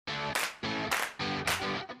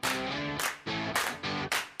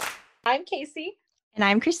I'm Casey. And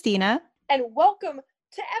I'm Christina. And welcome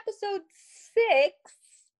to episode 6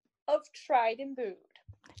 of Tried and Booed.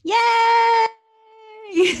 Yay!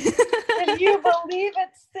 Can you believe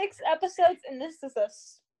it's 6 episodes and this is a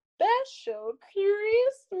special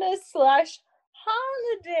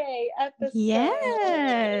Christmas/holiday episode?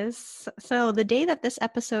 Yes. So the day that this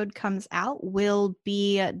episode comes out will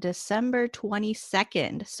be December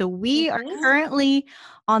 22nd. So we are currently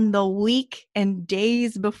on the week and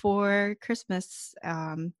days before Christmas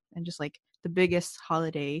and just like the biggest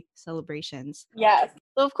holiday celebrations. Yes.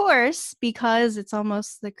 So of course, because it's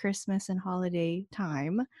almost the Christmas and holiday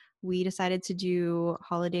time, we decided to do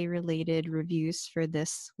holiday related reviews for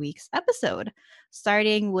this week's episode,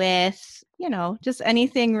 starting with, just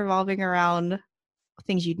anything revolving around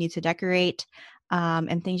things you'd need to decorate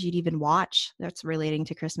and things you'd even watch that's relating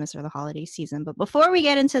to Christmas or the holiday season. But before we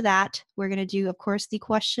get into that, we're going to do, of course, the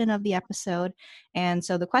question of the episode. And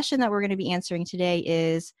so the question that we're going to be answering today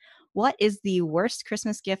is, what is the worst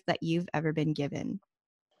Christmas gift that you've ever been given?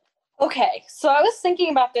 Okay, so I was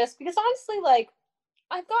thinking about this because honestly,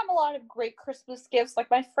 I've gotten a lot of great Christmas gifts. Like,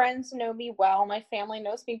 my friends know me well. My family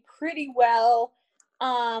knows me pretty well.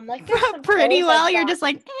 There's some pretty well. You're got. just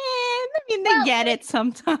like, they get it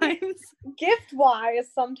sometimes. Gift-wise,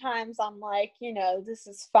 sometimes I'm like, this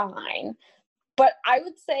is fine. But I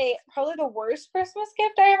would say probably the worst Christmas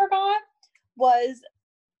gift I ever got was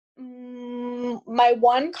my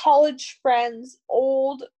one college friend's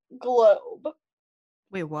old globe.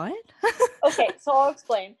 Wait, what? Okay, so I'll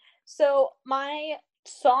explain. So my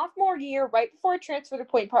sophomore year, right before I transferred to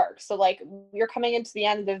Point Park, so we were coming into the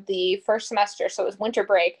end of the first semester, so it was winter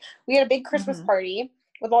break, we had a big Christmas party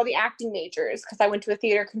with all the acting majors, because I went to a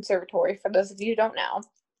theater conservatory, for those of you who don't know,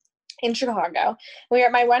 in Chicago. We were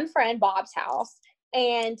at my one friend Bob's house,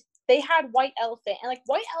 and they had White Elephant, and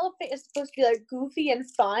White Elephant is supposed to be goofy and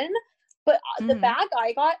fun, but the bag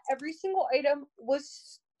I got, every single item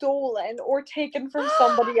was stolen or taken from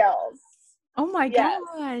somebody else. Oh my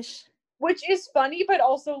gosh. Which is funny, but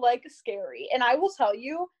also scary. And I will tell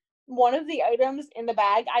you, one of the items in the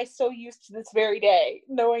bag I still use to this very day,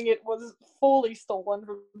 knowing it was fully stolen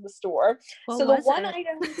from the store. So the one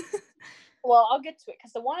item, well, I'll get to it,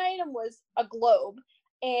 because the one item was a globe,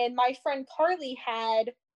 and my friend Carly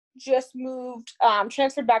had just moved,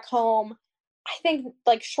 transferred back home, I think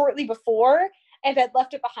shortly before, and had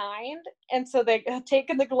left it behind, and so they had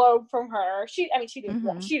taken the globe from her. She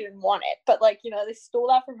didn't want it, but they stole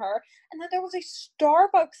that from her. And then there was a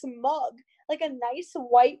Starbucks mug, a nice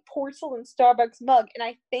white porcelain Starbucks mug. And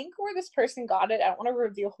I think where this person got it, I don't want to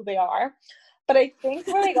reveal who they are, but I think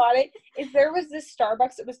where they got it is there was this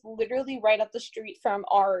Starbucks that was literally right up the street from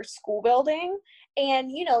our school building, and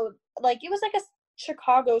it was a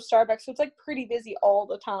Chicago Starbucks, so it's pretty busy all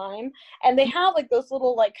the time, and they have those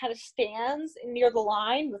little kind of stands near the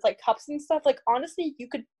line with cups and stuff. Honestly, you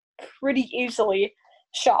could pretty easily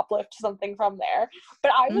shoplift something from there.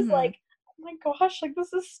 But I was like, oh my gosh,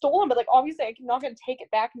 this is stolen, but obviously I'm not gonna take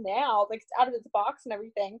it back now, it's out of its box and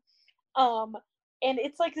everything. And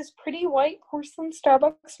it's this pretty white porcelain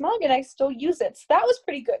Starbucks mug, and I still use it. So that was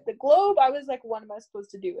pretty good. The globe, I was what am I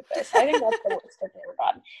supposed to do with this? I think that's the worst I've ever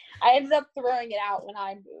gotten. I ended up throwing it out when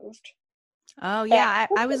I moved. Oh, yeah.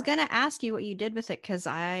 I was going to ask you what you did with it, because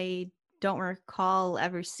I don't recall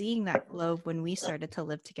ever seeing that globe when we started to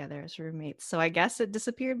live together as roommates. So I guess it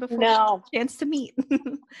disappeared before we had a chance to meet.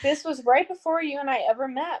 This was right before you and I ever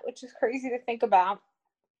met, which is crazy to think about.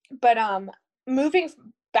 But moving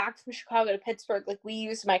back from Chicago to Pittsburgh, we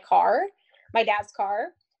used my dad's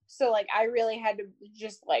car. So I really had to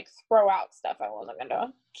just throw out stuff I wasn't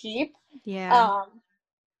gonna keep. Yeah.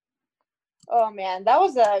 Oh man, that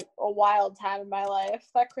was a wild time in my life.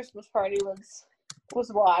 That Christmas party was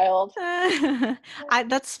wild.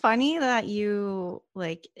 That's funny that you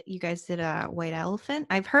guys did a White Elephant.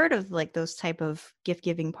 I've heard of those type of gift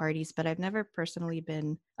giving parties, but I've never personally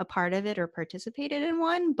been a part of it or participated in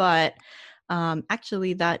one. But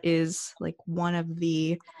actually, that is one of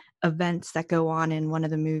the events that go on in one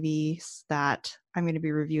of the movies that I'm going to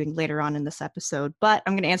be reviewing later on in this episode. But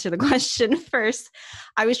I'm going to answer the question first.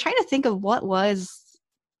 I was trying to think of what was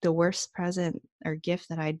the worst present or gift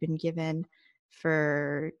that I'd been given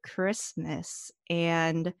for Christmas.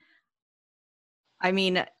 And I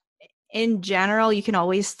mean, in general, you can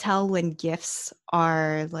always tell when gifts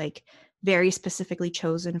are very specifically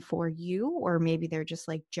chosen for you, or maybe they're just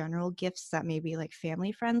general gifts that maybe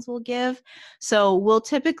family friends will give. So we'll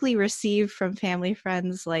typically receive from family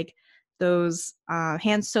friends those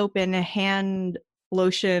hand soap and hand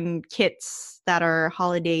lotion kits that are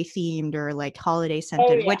holiday themed or holiday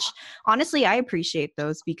scented, which honestly I appreciate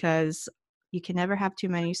those, because you can never have too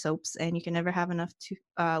many soaps, and you can never have enough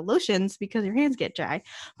lotions because your hands get dry.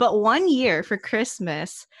 But one year for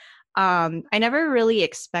Christmas, I never really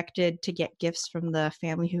expected to get gifts from the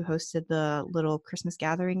family who hosted the little Christmas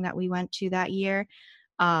gathering that we went to that year.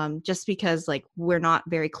 Just because like we're not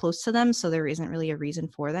very close to them, so there isn't really a reason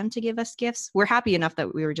for them to give us gifts. We're happy enough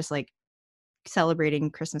that we were just like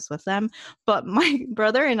celebrating Christmas with them. But my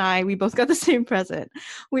brother and I, we both got the same present.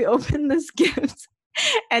 We opened this gift,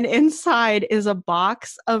 and inside is a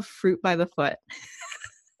box of Fruit by the Foot.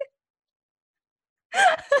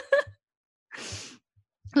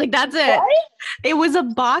 Like, that's it. What? It was a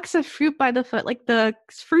box of Fruit by the Foot, like the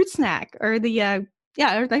fruit snack, or the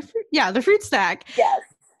fruit snack. Yes.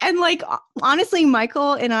 And like honestly,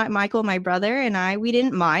 Michael, my brother and I, we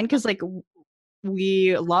didn't mind because like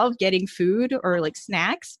we love getting food or like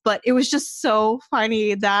snacks, but it was just so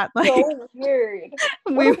funny that like So weird.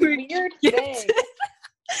 we What a were weird gifted,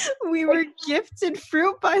 thing. we were gifted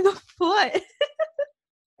Fruit by the Foot.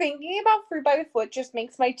 Thinking about Fruit by the Foot just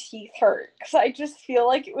makes my teeth hurt because I just feel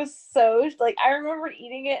like it was so like I remember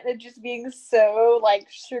eating it and it just being so like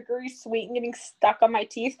sugary sweet and getting stuck on my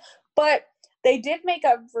teeth. But they did make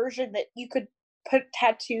a version that you could put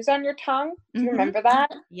tattoos on your tongue. Do you remember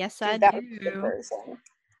that? Yes, Dude, I that was the do. version.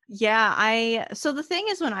 Yeah, so the thing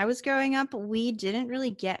is, when I was growing up, we didn't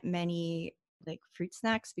really get many like fruit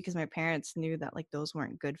snacks because my parents knew that like those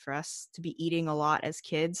weren't good for us to be eating a lot as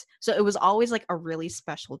kids. So it was always like a really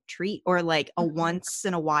special treat or like a once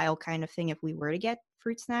in a while kind of thing if we were to get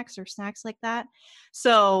fruit snacks or snacks like that.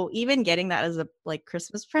 So even getting that as a like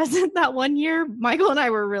Christmas present that one year, Michael and I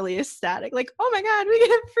were really ecstatic. Like, oh my God, we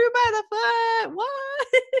get Fruit by the Foot. What?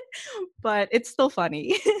 But it's still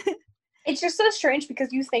funny. It's just so strange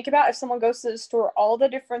because you think about if someone goes to the store, all the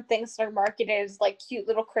different things that are marketed as like cute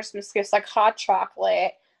little Christmas gifts, like hot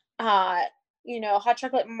chocolate, hot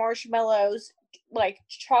chocolate marshmallows, like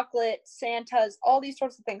chocolate Santas, all these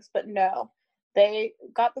sorts of things. But no, they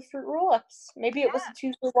got the Fruit Roll-Ups. Maybe it was a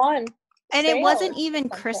 2-for-1. And it wasn't even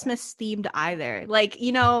Christmas themed either. Like,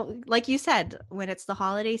 like you said, when it's the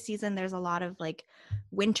holiday season, there's a lot of like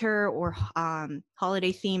winter or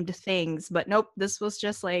holiday themed things. But nope, this was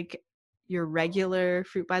just like your regular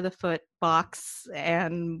Fruit by the Foot box.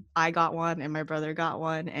 And I got one and my brother got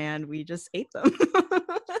one and we just ate them.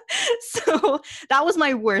 So that was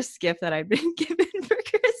my worst gift that I'd been given for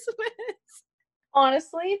Christmas.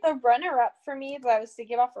 Honestly, the runner-up for me that I was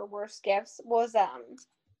thinking about for worst gifts was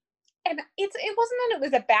and it wasn't that it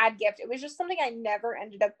was a bad gift. It was just something I never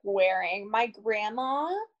ended up wearing. My grandma,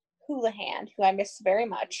 Houlihan, who I miss very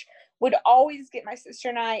much, would always get my sister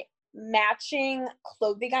and I matching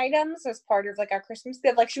clothing items as part of like our Christmas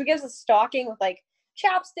gift. Like she would give us a stocking with like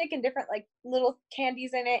chapstick and different like little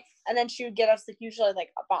candies in it, and then she would get us like usually like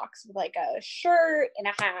a box with like a shirt and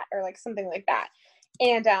a hat or like something like that.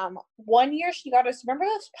 And one year she got us, remember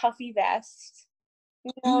those puffy vests?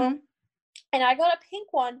 You know? Mm-hmm. And I got a pink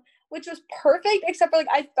one, which was perfect, except for like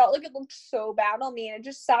I felt like it looked so bad on me, and it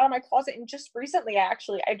just sat in my closet. And just recently, I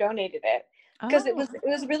donated it because it was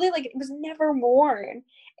really like it was never worn,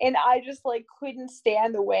 and I just like couldn't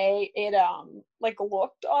stand the way it like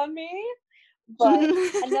looked on me. But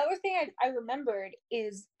another thing I remembered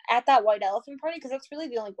is at that white elephant party, because that's really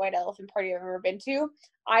the only white elephant party I've ever been to.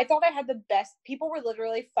 I thought I had the best. People were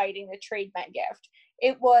literally fighting to trade my gift.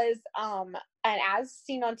 It was an as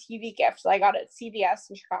seen on TV gift that I got at CVS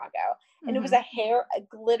in Chicago, and it was a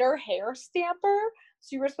glitter hair stamper.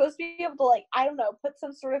 So you were supposed to be able to like, I don't know, put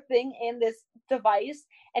some sort of thing in this device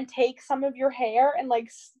and take some of your hair and like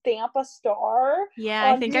stamp a star.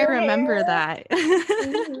 Yeah, I think I remember hair. That.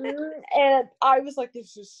 And I was like,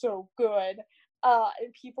 this is so good.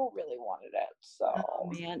 And people really wanted it. So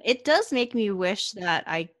man, it does make me wish that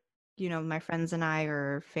my friends and I,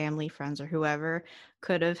 or family friends or whoever,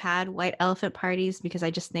 could have had white elephant parties, because I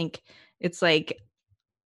just think it's like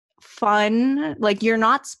fun. Like you're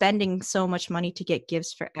not spending so much money to get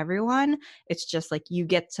gifts for everyone. It's just like you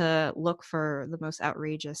get to look for the most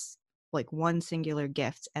outrageous like one singular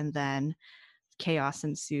gift, and then chaos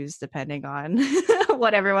ensues depending on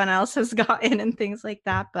what everyone else has gotten and things like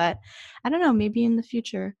that. But I don't know, maybe in the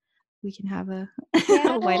future we can have a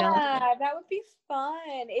white elephant. That would be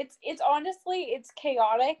fun. It's honestly, it's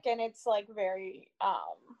chaotic and it's like very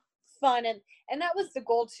fun, and that was the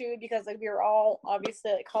goal too, because like we were all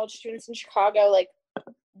obviously like college students in Chicago, like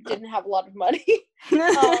didn't have a lot of money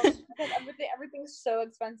because everything's so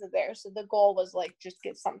expensive there. So the goal was like just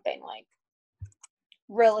get something like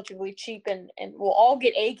relatively cheap, and we'll all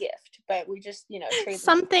get a gift, but we just trade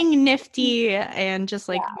something nifty and just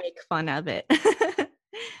like make fun of it.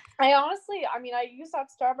 I use that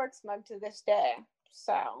Starbucks mug to this day.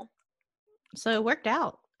 So So it worked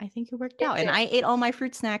out. I think it worked out. It And did. I ate all my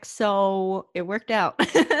fruit snacks, so it worked out.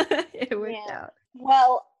 It worked Yeah. out.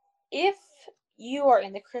 Well, if you are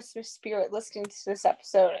in the Christmas spirit listening to this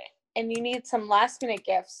episode and you need some last minute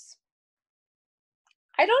gifts,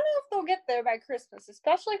 I don't know if they'll get there by Christmas,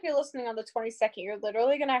 especially if you're listening on the 22nd. You're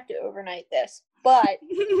literally going to have to overnight this. But,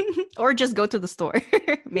 Or just go to the store,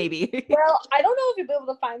 maybe. well, I don't know if you'll be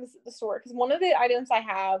able to find this at the store because one of the items I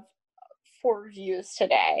have for reviews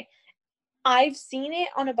today, I've seen it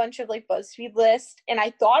on a bunch of like BuzzFeed lists, and I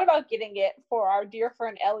thought about getting it for our dear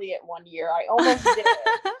friend Elliot one year. I almost did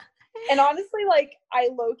it. And honestly, like, I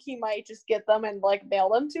low-key might just get them and like mail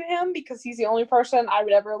them to him because he's the only person I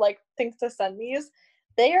would ever like think to send these.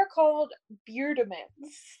 They are called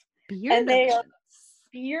beardaments. And they are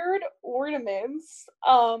beard ornaments.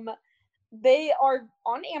 They are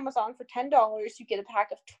on Amazon for $10. You get a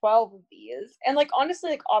pack of 12 of these. And like honestly,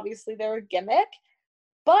 like obviously they're a gimmick,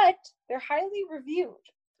 but they're highly reviewed.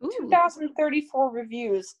 Ooh. 2,034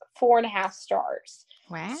 reviews, 4.5 stars.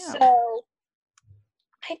 Wow. So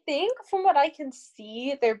I think from what I can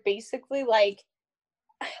see, they're basically like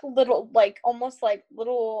little, like almost like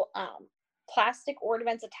little plastic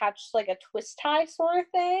ornaments attached to like a twist tie sort of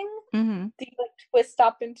thing. Mm-hmm. That you like twist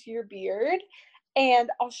up into your beard. And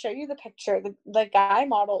I'll show you the picture. The guy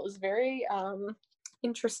model is very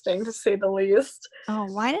interesting, to say the least. Oh,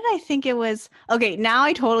 why did I think it was... Okay, now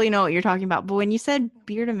I totally know what you're talking about. But when you said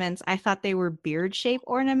beardaments, I thought they were beard-shaped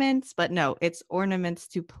ornaments. But no, it's ornaments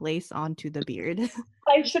to place onto the beard.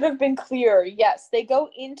 I should have been clear. Yes, they go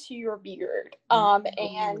into your beard.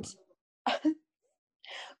 And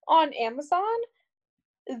on Amazon,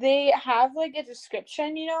 they have like a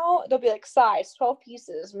description, you know, they'll be like size, 12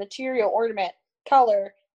 pieces, material, ornament,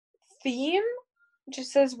 color, theme,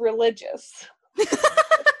 just says religious.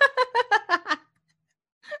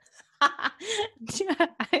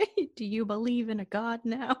 Do you believe in a God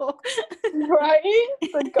now? Right?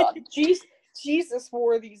 The God, Jesus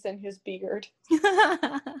wore these in his beard.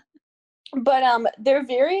 But they're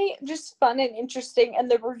very just fun and interesting. And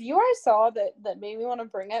the review I saw that made me want to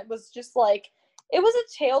bring it was just like, it was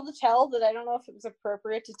a tale to tell that I don't know if it was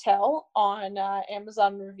appropriate to tell on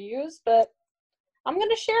Amazon reviews, but I'm going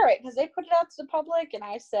to share it because they put it out to the public and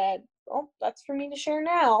I said, well, that's for me to share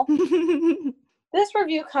now. This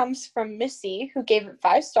review comes from Missy, who gave it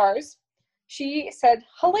 5 stars. She said,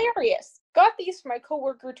 hilarious. Got these for my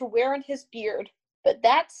coworker to wear in his beard, but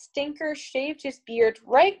that stinker shaved his beard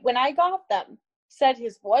right when I got them. Said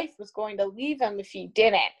his wife was going to leave him if he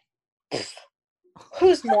didn't.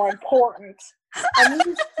 Who's more important?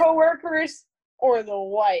 Amu's coworkers or the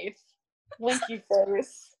wife? Winky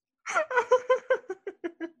face.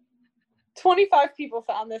 25 people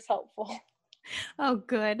found this helpful. Oh,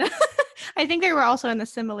 good. I think they were also in a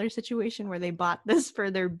similar situation where they bought this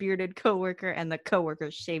for their bearded coworker and the coworker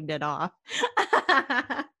shaved it off.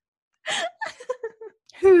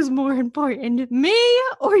 Who's more important, me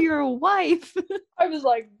or your wife? I was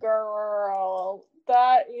like, girl,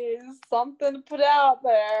 that is something to put out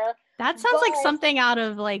there. That sounds like something out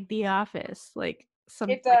of like The Office, like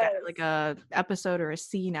like a episode or a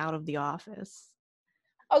scene out of The Office.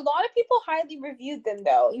 A lot of people highly reviewed them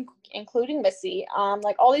though, including Missy.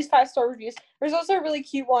 Like all these 5-star reviews. There's also a really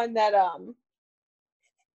cute one that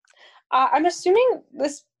I'm assuming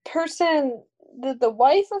this person, the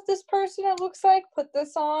wife of this person, it looks like, put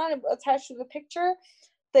this on attached to the picture.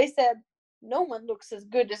 They said, no one looks as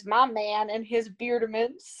good as my man and his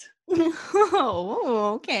beardaments.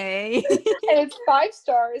 Oh, okay. And it's 5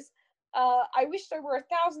 stars. I wish there were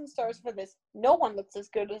 1,000 stars for this. No one looks as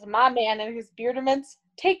good as my man and his beardaments.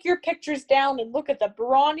 Take your pictures down and look at the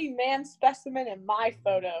brawny man specimen in my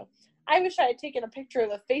photo. I wish I had taken a picture of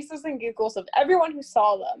the faces and giggles of everyone who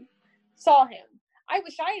saw him. I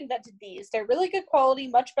wish I invented these. They're really good quality,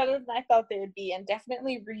 much better than I thought they would be, and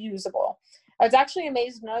definitely reusable. I was actually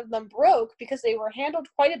amazed none of them broke because they were handled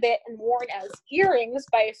quite a bit and worn as earrings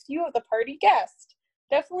by a few of the party guests.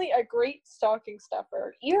 Definitely a great stocking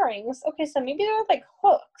stuffer. Earrings? Okay, so maybe they're like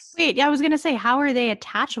hooks. Wait, yeah, I was going to say, how are they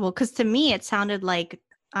attachable? Because to me, it sounded like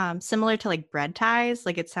similar to like bread ties.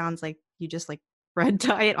 Like it sounds like you just like bread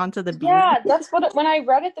tie it onto the beard. Yeah, that's what, when I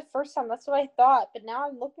read it the first time, that's what I thought. But now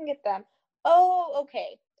I'm looking at them. Oh,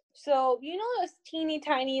 okay. So, you know those teeny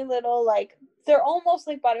tiny little, like, they're almost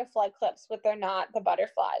like butterfly clips, but they're not the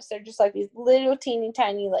butterflies. They're just like these little teeny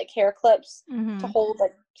tiny, like, hair clips to hold,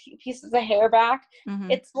 like, pieces of hair back.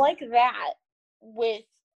 It's like that with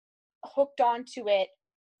hooked onto it.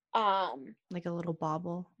 Like a little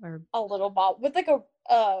bauble or a little bauble with like a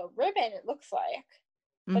ribbon, it looks like.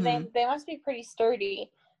 But they must be pretty sturdy.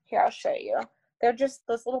 Here, I'll show you. They're just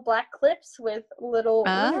those little black clips with little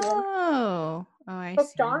ornaments I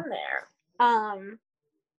hooked see. on there.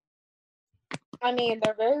 I mean,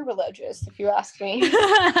 they're very religious, if you ask me.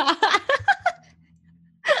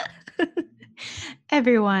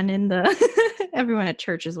 Everyone at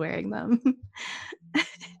church is wearing them.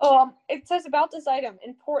 It says about this item,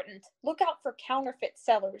 important. Look out for counterfeit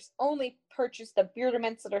sellers. Only purchase the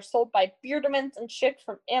Beardaments that are sold by Beardaments and shipped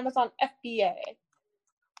from Amazon FBA.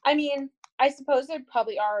 I mean, I suppose there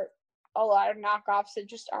probably are a lot of knockoffs that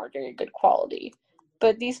just aren't very good quality.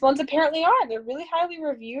 But these ones apparently are. They're really highly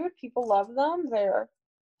reviewed. People love them. They're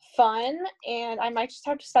fun, and I might just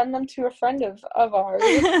have to send them to a friend of ours.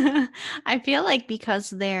 I feel like because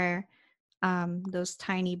they're those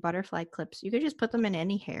tiny butterfly clips, you could just put them in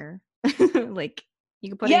any hair. Like you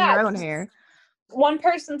could put it in your own hair. One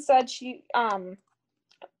person said she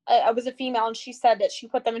I was a female, and she said that she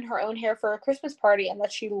put them in her own hair for a Christmas party and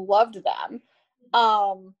that she loved them.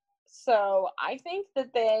 So I think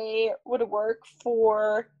that they would work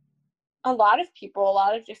for a lot of people, a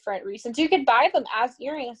lot of different reasons. You could buy them as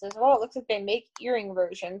earrings as well. It looks like they make earring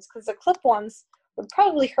versions, because the clip ones would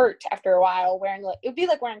probably hurt after a while wearing, like, it would be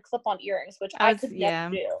like wearing clip-on earrings, which I could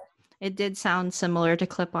never do. It did sound similar to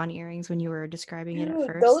clip-on earrings when you were describing it at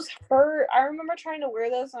first. Those hurt. I remember trying to wear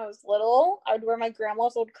those when I was little. I would wear my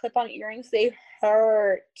grandma's old clip-on earrings. They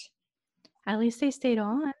hurt. At least they stayed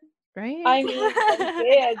on, right? I mean, they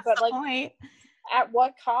did, but like, at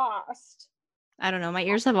what cost? I don't know. My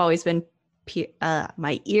ears have always been pierced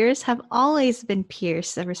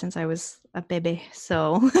ever since I was a baby.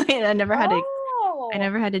 So I never had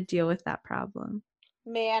to deal with that problem.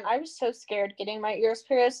 Man, I was so scared getting my ears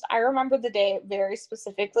pierced. I remember the day very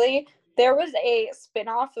specifically. There was a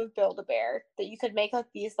spin-off of Build-A-Bear that you could make like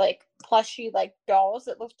these like plushy like dolls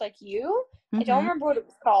that looked like you. I don't remember what it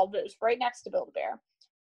was called, but it was right next to Build-A-Bear.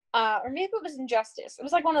 Or maybe it was Injustice. It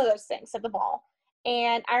was like one of those things at the mall.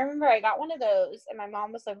 And I remember I got one of those, and my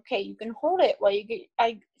mom was like, okay, you can hold it while you get,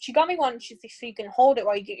 she got me one, she's like, so you can hold it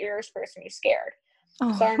while you get your ears pierced when you're scared.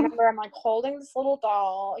 Oh. So I remember I'm like holding this little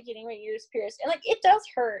doll, getting my ears pierced, and like, it does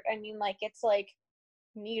hurt. I mean, like, it's like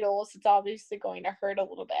needles. It's obviously going to hurt a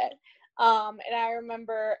little bit. And I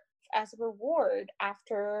remember as a reward,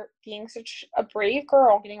 after being such a brave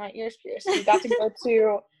girl, getting my ears pierced, we got to go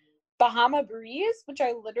to Bahama Breeze, which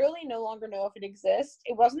I literally no longer know if it exists.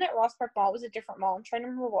 It wasn't at Ross Park Mall. It was a different mall. I'm trying to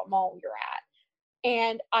remember what mall we were at.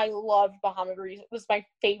 And I loved Bahama Breeze. It was my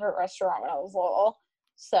favorite restaurant when I was little.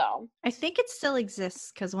 So I think it still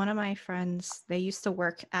exists, because one of my friends, they used to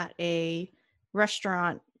work at a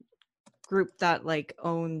restaurant group that like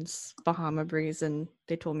owns Bahama Breeze, and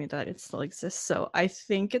they told me that it still exists. So I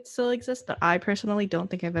think it still exists, but I personally don't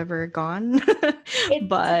think I've ever gone. It's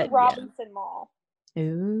the Robinson Mall.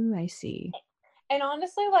 Oh, I see. And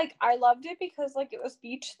honestly, like, I loved it because, like, it was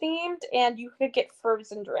beach themed and you could get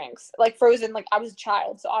frozen drinks. Like, frozen, like, I was a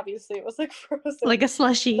child, so obviously it was, like, frozen. Like a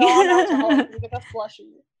slushie. Non-alcoholic, like a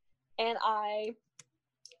slushie. And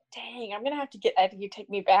dang, I'm gonna have to get Eddie to take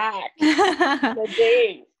me back. The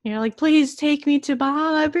date. You're like, please take me to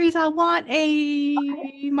Bahama Breeze. I want a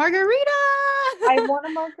margarita. I want a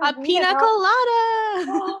margarita. A pina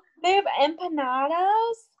colada. They have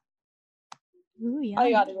empanadas. Ooh, yeah.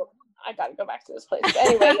 I gotta go back to this place. But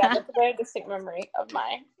anyway, yeah, that's a very distinct memory of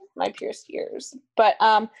my pierced ears. But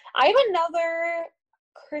I have another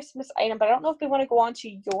Christmas item, but I don't know if we want to go on to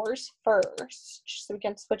yours first, so we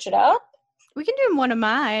can switch it up. We can do one of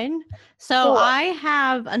mine. So cool. I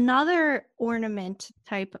have another ornament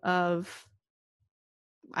type of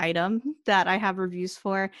item that I have reviews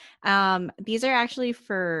for. These are actually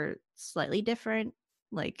for slightly different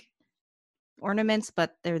like ornaments,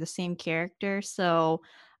 but they're the same character. So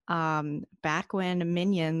back when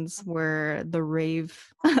Minions were the rave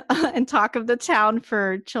and talk of the town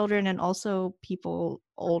for children and also people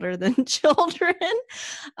older than children,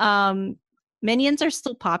 Minions are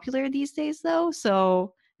still popular these days though,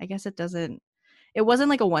 so I guess it wasn't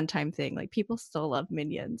like a one-time thing. Like, people still love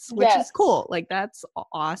Minions, which is cool. Like, that's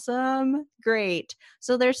awesome. Great.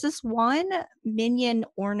 So there's this one Minion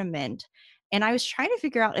ornament, and I was trying to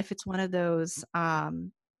figure out if it's one of those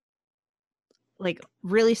like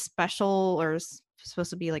really special or supposed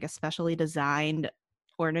to be like a specially designed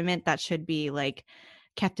ornament that should be like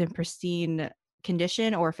kept in pristine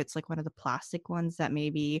condition, or if it's like one of the plastic ones that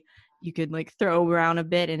maybe you could like throw around a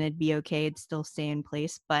bit and it'd be okay, it'd still stay in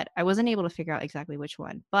place. But I wasn't able to figure out exactly which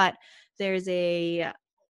one. But there's a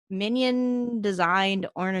Minion designed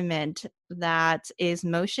ornament that is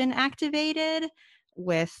motion activated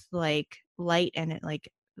with like light, and it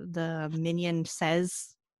like the Minion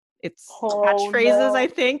says its catchphrases, no. I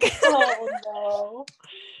think. Oh no.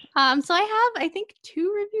 So I have, I think, 3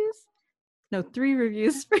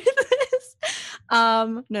 reviews for this.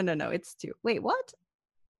 No, it's 2. Wait, what?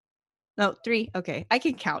 No, 3. Okay, I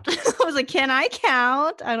can count. I was like, can I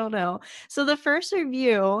count? I don't know. So the first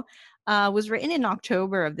review was written in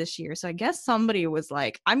October of this year. So I guess somebody was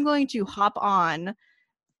like, I'm going to hop on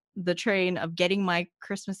the train of getting my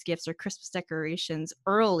Christmas gifts or Christmas decorations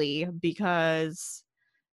early because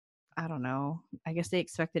I don't know. I guess they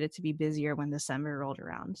expected it to be busier when December rolled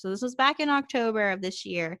around. So this was back in October of this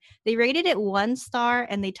year. They rated it 1 star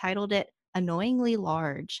and they titled it Annoyingly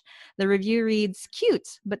Large. The review reads,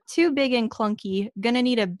 cute, but too big and clunky. Gonna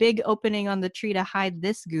need a big opening on the tree to hide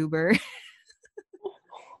this goober.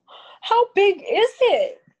 How big is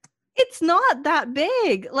it? It's not that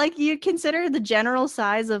big. Like, you consider the general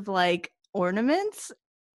size of like ornaments.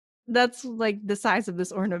 That's like the size of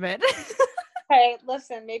this ornament. Hey,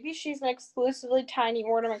 listen, maybe she's an exclusively tiny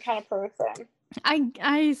ornament kind of person.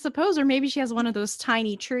 I suppose, or maybe she has one of those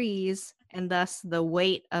tiny trees and thus the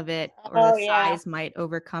weight of it or Oh, the size might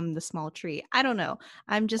overcome the small tree. I don't know.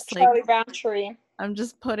 I'm just like, Charlie Brown tree. I'm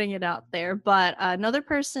just putting it out there. But another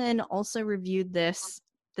person also reviewed this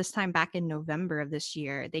time back in November of this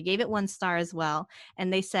year. They gave it 1 star as well.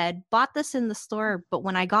 And they said, bought this in the store, but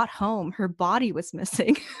when I got home, her body was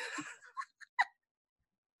missing.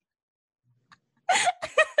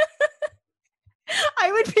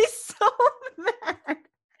 I would be so mad.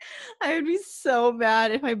 I would be so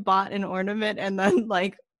mad if I bought an ornament and then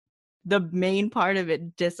like the main part of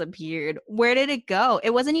it disappeared. Where did it go? It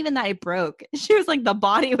wasn't even that it broke. She was like, the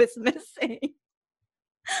body was missing.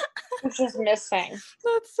 It's just missing.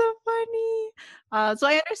 That's so funny. So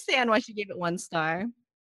I understand why she gave it 1 star.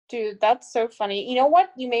 Dude, that's so funny. You know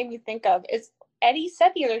what you made me think of is Eddie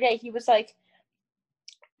said the other day, he was like,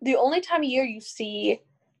 the only time of year you see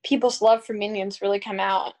people's love for Minions really come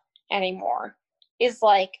out anymore is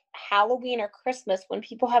like Halloween or Christmas when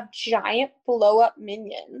people have giant blow up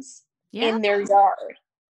Minions in their yard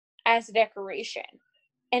as a decoration.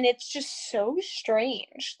 And it's just so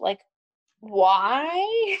strange. Like,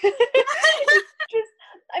 why?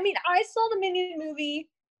 I mean, I saw the Minion movie.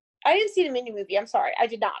 I didn't see the Minion movie. I'm sorry. I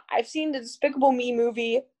did not. I've seen the Despicable Me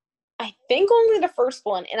movie. I think only the first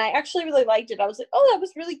one. And I actually really liked it. I was like, oh, that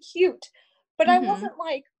was really cute. But I wasn't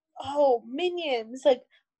like, oh, Minions. Like,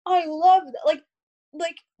 I love that.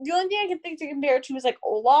 Like the only thing I can think to compare it to is like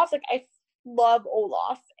Olaf. Like, I love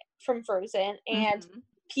Olaf from Frozen. And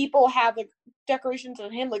people have like decorations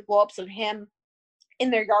of him, like blow ups of him in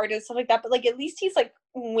their yard and stuff like that, but like at least he's like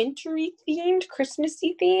wintry themed,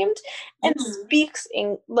 Christmassy themed, and speaks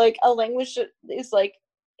in like a language that is like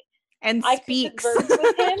and I speaks. could converse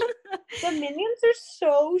with him. The Minions are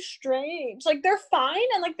so strange. Like they're fine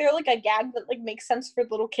and like they're like a gag that like makes sense for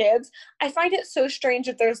little kids. I find it so strange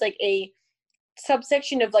that there's like a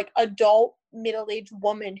subsection of like adult middle-aged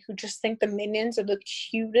women who just think the Minions are the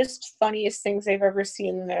cutest, funniest things they've ever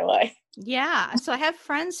seen in their life. Yeah. So I have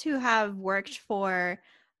friends who have worked for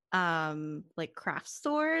like craft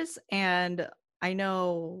stores, and I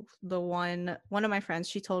know one of my friends,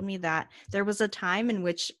 she told me that there was a time in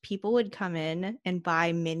which people would come in and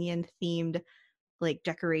buy Minion themed like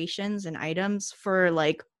decorations and items for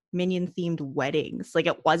like Minion themed weddings. Like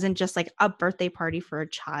it wasn't just like a birthday party for a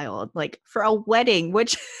child, like for a wedding,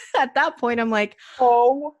 which at that point I'm like,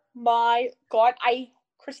 oh my God.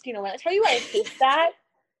 Christina, when I tell you I hate that,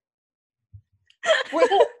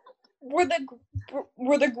 were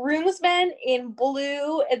the groomsmen in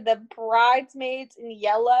blue and the bridesmaids in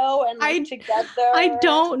yellow and like together? I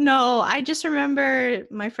don't know. I just remember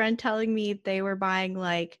my friend telling me they were buying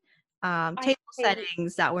like table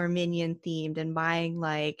settings that were Minion themed and buying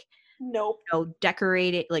like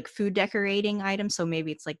decorated like food decorating items. So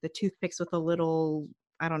maybe it's like the toothpicks with a little,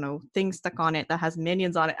 I don't know, thing stuck on it that has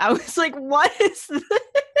Minions on it. I was like, what is this?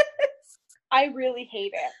 I really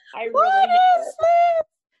hate it. I really hate it.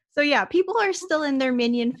 So yeah, people are still in their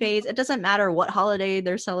Minion phase. It doesn't matter what holiday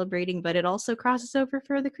they're celebrating, but it also crosses over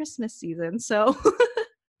for the Christmas season. So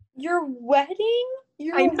your wedding?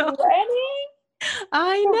 I know.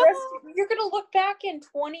 You're gonna look back in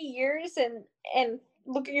 20 years and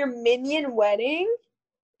look at your Minion wedding?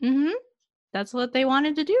 That's what they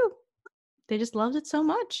wanted to do. They just loved it so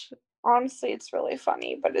much. Honestly, it's really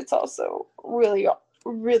funny, but it's also really,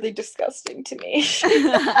 really disgusting to me.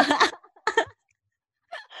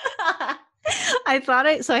 I thought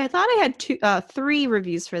I had 3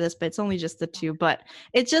 reviews for this, but it's only just the 2. But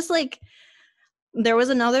it's just like there was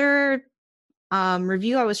another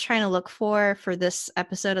review I was trying to look for this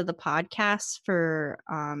episode of the podcast for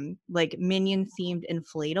like minion themed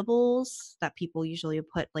inflatables that people usually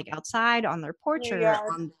put like outside on their porch or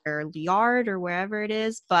on their yard or wherever it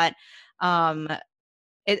is. But like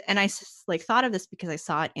thought of this because I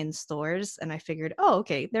saw it in stores and I figured, oh,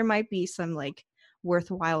 okay, there might be some like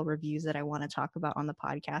worthwhile reviews that I want to talk about on the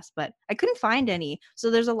podcast, but I couldn't find any.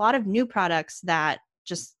 So there's a lot of new products that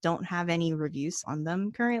just don't have any reviews on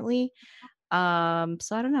them currently. So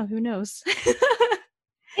I don't know, who knows.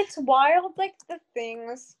 It's wild, like the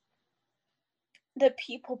things that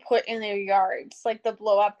people put in their yards, like the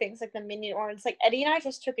blow up things, like the minion orange. Like Eddie and I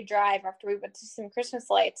just took a drive after we went to some Christmas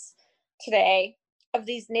lights today of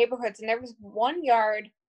these neighborhoods, and there was one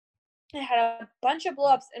yard that had a bunch of blow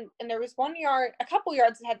ups, and there was one yard, a couple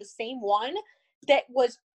yards that had the same one that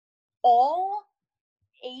was all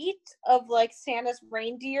 8 of like Santa's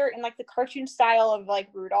reindeer in like the cartoon style of like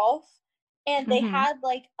Rudolph. And they had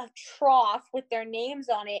like a trough with their names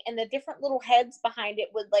on it, and the different little heads behind it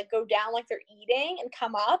would like go down like they're eating and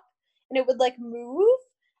come up, and it would like move.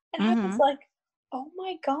 And I was like, oh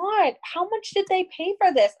my God, how much did they pay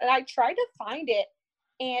for this? And I tried to find it,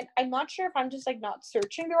 and I'm not sure if I'm just like not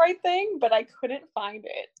searching the right thing, but I couldn't find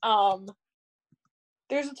it.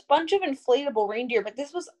 There's a bunch of inflatable reindeer, but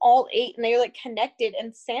this was all 8, and they were like connected,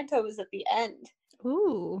 and Santa was at the end.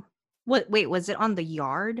 Ooh. Wait, was it on the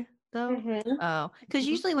yard though? Oh, because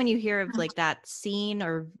usually when you hear of like that scene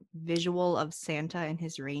or visual of Santa and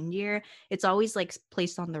his reindeer, it's always like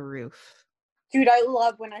placed on the roof. Dude, I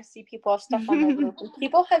love when I see people have stuff on their roof. When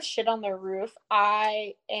people have shit on their roof,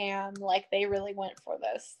 I am like, they really went for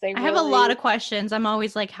this. I have a lot of questions. I'm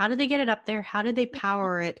always like, how did they get it up there? How did they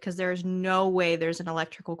power it? Because there's no way there's an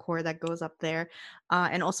electrical cord that goes up there.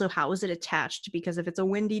 And also, how is it attached? Because if it's a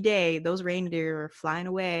windy day, those reindeer are flying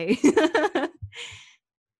away.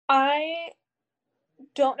 I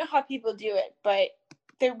don't know how people do it, but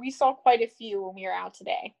we saw quite a few when we were out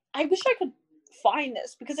today. I wish I could find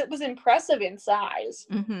this because it was impressive in size.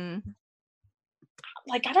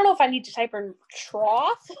 Like, I don't know if I need to type in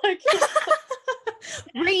trough. Like,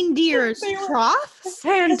 reindeer's trough?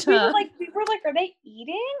 Santa. We were like, are they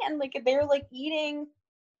eating? And like, they were like eating.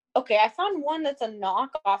 Okay, I found one that's a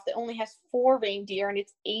knockoff that only has 4 reindeer, and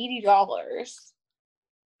it's $80.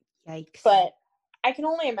 Yikes. But I can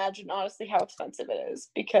only imagine, honestly, how expensive it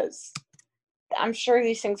is, because I'm sure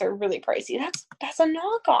these things are really pricey. That's a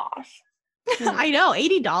knockoff. I know,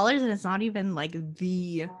 $80, and it's not even like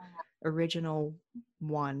the original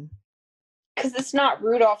one. Because it's not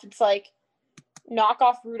Rudolph. It's like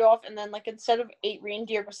knockoff Rudolph, and then like instead of 8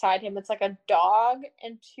 reindeer beside him, it's like a dog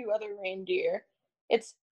and 2 other reindeer.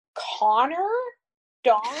 It's Connor,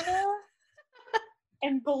 Donner,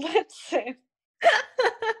 and Blitzen.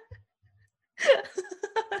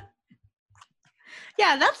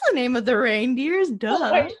 Yeah, that's the name of the reindeers,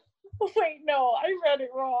 duh. Wait, no, I read it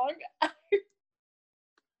wrong.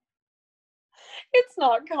 It's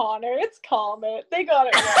not Connor, it's Comet. They got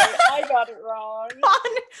it right. I got it wrong.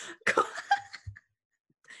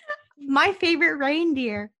 My favorite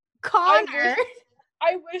reindeer, Connor.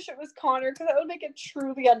 I wish it was Connor, because that would make it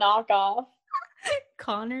truly a knockoff.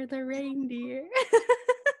 Connor the reindeer.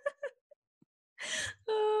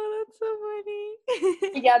 Oh, that's so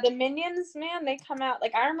funny. Yeah, the Minions, man, they come out.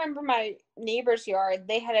 Like, I remember my neighbor's yard,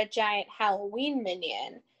 they had a giant Halloween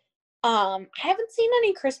Minion. I haven't seen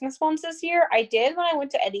any Christmas ones this year. I did when I went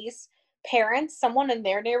to Eddie's parents. Someone in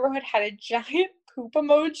their neighborhood had a giant poop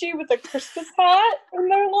emoji with a Christmas hat in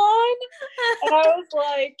their lawn. And I was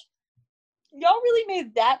like, y'all really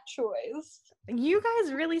made that choice. You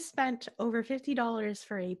guys really spent over $50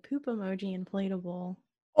 for a poop emoji inflatable.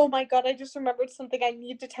 Oh my God, I just remembered something I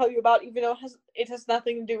need to tell you about, even though it has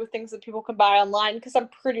nothing to do with things that people can buy online, because I'm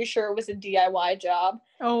pretty sure it was a DIY job.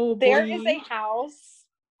 Oh, boy. There is a house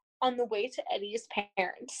on the way to Eddie's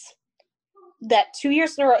parents that 2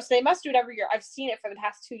 years in a row, so they must do it every year. I've seen it for the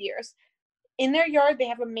past 2 years. In their yard, they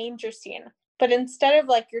have a manger scene, but instead of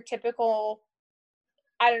like your typical,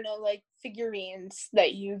 I don't know, like figurines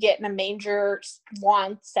that you get in a manger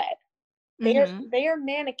wand set, they are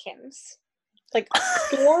mannequins. Like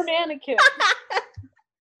 4 mannequins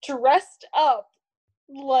dressed up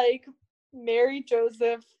like Mary,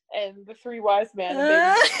 Joseph, and the 3 wise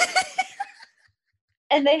men.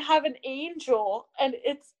 And they have an angel, and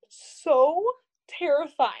it's so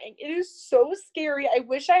terrifying. It is so scary. I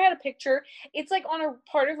wish I had a picture. It's like on a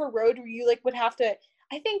part of a road where you like would have to,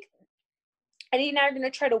 I think Eddie and I are going to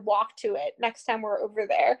try to walk to it next time we're over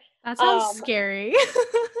there. That sounds scary.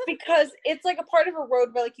 Because it's like a part of a road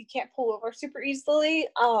where like you can't pull over super easily.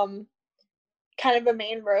 kind of a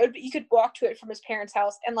main road, but you could walk to it from his parents'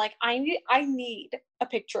 house, and like I need a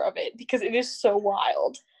picture of it because it is so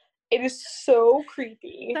wild. It is so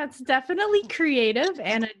creepy. That's definitely creative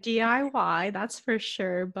and a DIY, that's for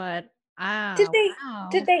sure. But did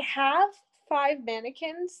they have 5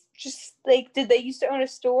 mannequins? Just like, did they used to own a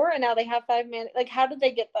store and now they have 5 like how did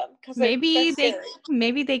they get them? Because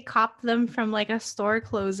maybe they copped them from like a store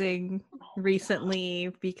closing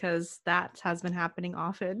recently, because that has been happening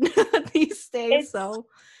often these days. So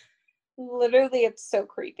literally, it's so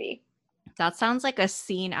creepy. That sounds like a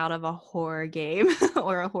scene out of a horror game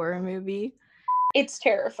or a horror movie. It's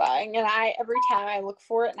terrifying, and every time I look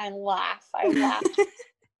for it and I laugh.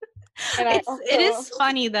 And it is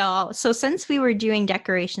funny though. So since we were doing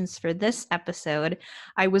decorations for this episode,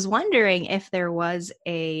 I was wondering if there was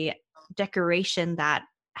a decoration that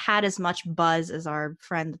had as much buzz as our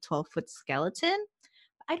friend the 12-foot skeleton.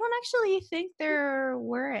 I don't actually think there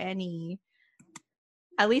were any.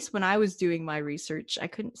 At least when I was doing my research, I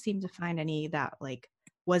couldn't seem to find any that like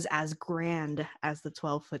was as grand as the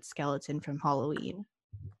 12-foot skeleton from Halloween.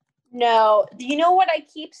 No, you know what I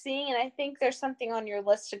keep seeing, and I think there's something on your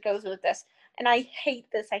list that goes with this, and I hate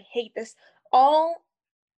this. All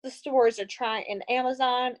the stores are trying, and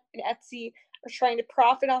Amazon and Etsy are trying to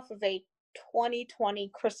profit off of a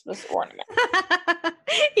 2020 Christmas ornament.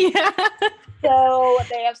 Yeah. So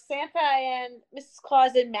they have Santa and Mrs.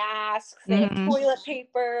 Claus in masks. They have toilet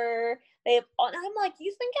paper. They have. And I'm like,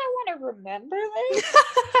 you think I want to remember this?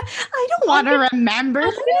 I don't want to remember.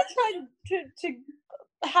 I'm gonna try to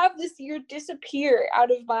have this year disappear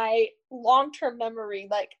out of my long-term memory.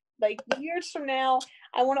 Like years from now,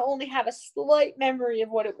 I want to only have a slight memory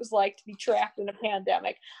of what it was like to be trapped in a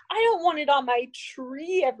pandemic. I don't want it on my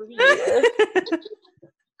tree every year.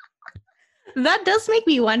 That does make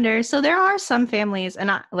me wonder. So there are some families,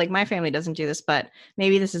 and like my family doesn't do this, but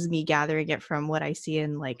maybe this is me gathering it from what I see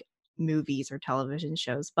in like movies or television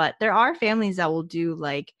shows. But there are families that will do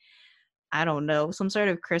like, I don't know, some sort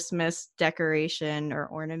of Christmas decoration or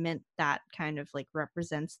ornament that kind of like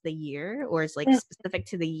represents the year or is like specific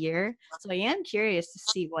to the year. So I am curious to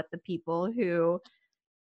see what the people who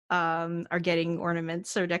are getting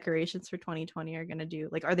ornaments or decorations for 2020 are gonna do.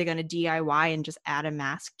 Like, are they gonna DIY and just add a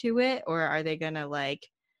mask to it, or are they gonna like?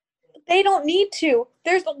 They don't need to.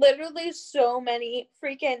 There's literally so many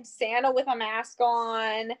freaking Santa with a mask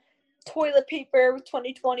on, toilet paper with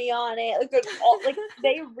 2020 on it. Like there's all like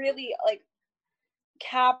they really like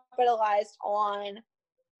capitalized on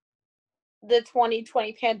the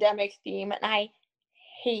 2020 pandemic theme, and I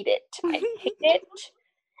hate it. I hate it.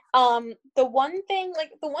 The one thing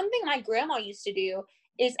my grandma used to do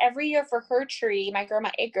is every year for her tree, my grandma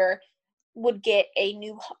Edgar would get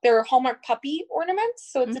there were Hallmark puppy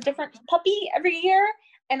ornaments, so it's a different puppy every year,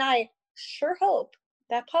 and I sure hope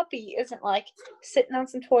that puppy isn't like sitting on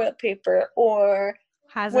some toilet paper or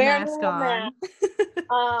has a mask on.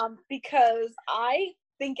 Because I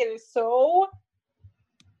think it is so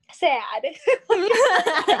sad.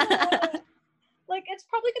 Like it's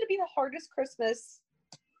probably going to be the hardest Christmas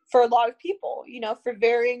for a lot of people, for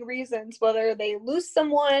varying reasons, whether they've lost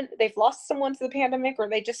someone to the pandemic, or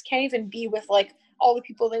they just can't even be with like all the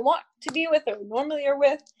people they want to be with or normally are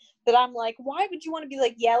with. That I'm like, why would you want to be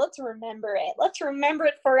like, yeah, let's remember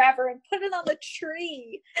it forever and put it on the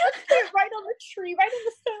tree. Let's put it right on the tree, right in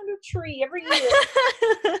the center tree every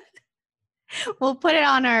year. We'll put it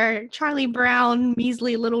on our Charlie Brown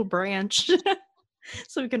measly little branch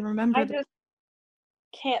so we can remember. I just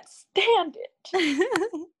can't stand it.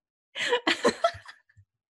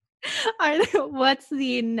 What's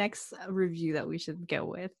the next review that we should go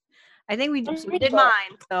with? I think we did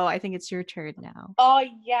mine, so I think it's your turn now. Oh,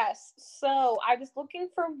 yes. So I was looking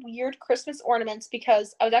for weird Christmas ornaments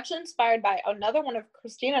because I was actually inspired by another one of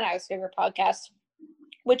Christina and I's favorite podcasts,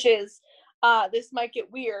 which is This Might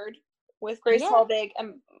Get Weird with Grace Helbig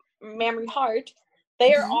and Mamrie Hart.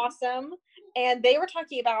 They are awesome. And they were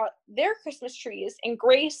talking about their Christmas trees. And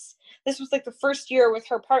Grace, this was like the first year with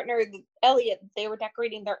her partner, Elliot, they were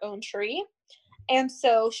decorating their own tree. And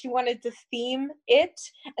so she wanted to theme it.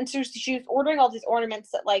 And so she was ordering all these ornaments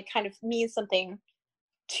that like kind of mean something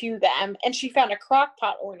to them. And she found a crock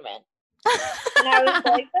pot ornament. And I was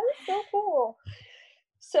like, that is so cool.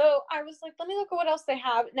 So I was like, let me look at what else they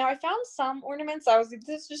have. Now I found some ornaments. I was like,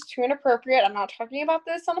 this is just too inappropriate. I'm not talking about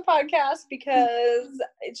this on the podcast because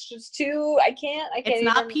it's just too, I can't. It's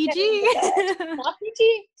not PG. Not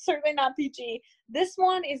PG. Certainly not PG. This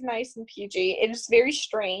one is nice and PG. It is very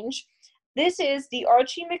strange. This is the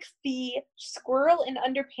Archie McPhee Squirrel in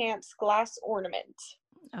Underpants glass ornament.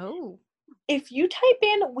 Oh. If you type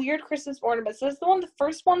in weird Christmas ornaments, this is the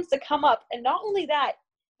first ones to come up. And not only that,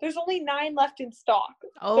 There's only 9 left in stock.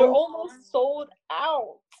 Oh. They're almost sold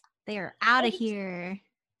out. They are out of here.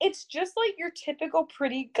 It's just like your typical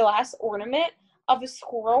pretty glass ornament of a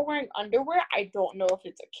squirrel wearing underwear. I don't know if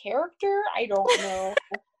it's a character. I don't know.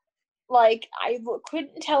 Like, I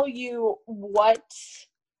couldn't tell you why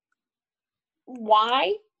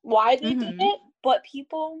they did it, but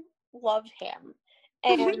people love him.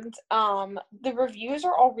 And the reviews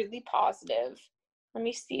are all really positive. Let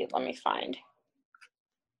me see. Let me find.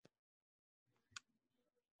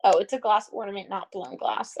 Oh, it's a glass ornament, not blown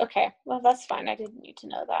glass. Okay, well, that's fine. I didn't need to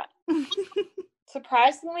know that.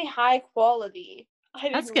 Surprisingly high quality.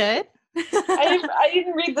 That's good. I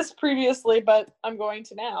didn't read this previously, but I'm going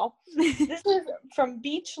to now. This is from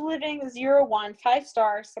Beach Living 01, 5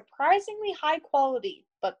 stars. Surprisingly high quality,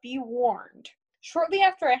 but be warned. Shortly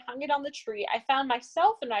after I hung it on the tree, I found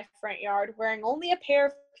myself in my front yard wearing only a pair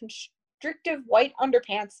of constrictive white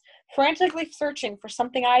underpants, frantically searching for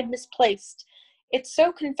something I had misplaced. It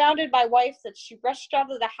so confounded my wife that she rushed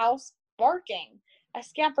out of the house barking. I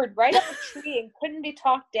scampered right up a tree and couldn't be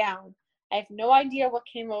talked down. I have no idea what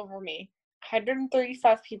came over me.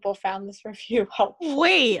 135 people found this review helpful.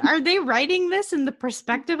 Wait, are they writing this in the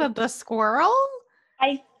perspective of the squirrel?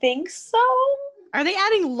 I think so. Are they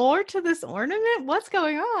adding lore to this ornament? What's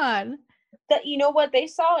going on? That, you know what, they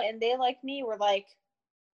saw it and they, like me, were like,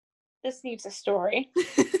 this needs a story.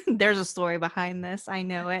 There's a story behind this. I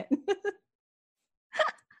know it.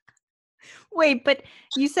 Wait, but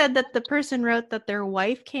you said that the person wrote that their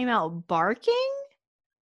wife came out barking?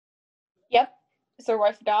 Yep. Is their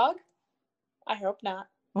wife a dog? I hope not.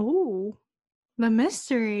 Oh, the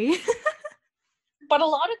mystery. But a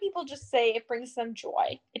lot of people just say it brings them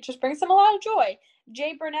joy. It just brings them a lot of joy.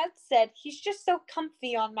 Jay Burnett said, he's just so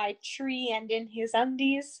comfy on my tree and in his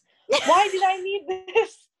undies. Why did I need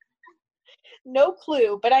this? No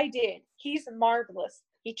clue, but I did. He's marvelous.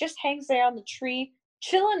 He just hangs there on the tree,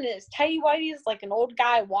 chilling in his tighty whities like an old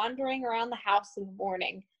guy wandering around the house in the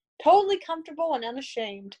morning. Totally comfortable and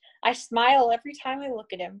unashamed. I smile every time I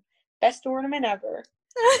look at him. Best ornament ever.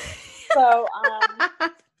 So,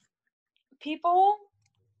 people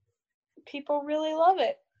really love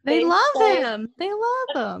it. They love him. They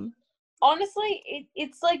love him. Honestly,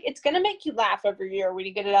 it's like, it's gonna make you laugh every year when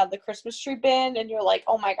you get it out of the Christmas tree bin and you're like,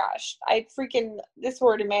 oh my gosh, this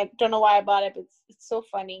ornament, don't know why I bought it, but it's so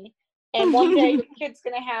funny. And one day your kid's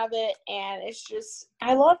gonna have it, and it's just,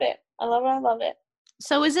 I love it. I love it.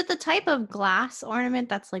 So is it the type of glass ornament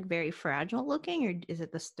that's like very fragile looking, or is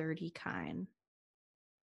it the sturdy kind?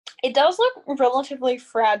 It does look relatively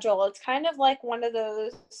fragile. It's kind of like one of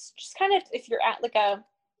those, just kind of, if you're at like a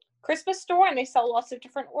Christmas store and they sell lots of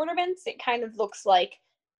different ornaments, it kind of looks like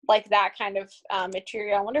that kind of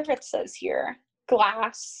material. I wonder if it says here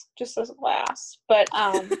glass, just says glass. But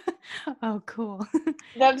oh, cool.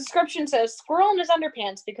 The description says squirrel in his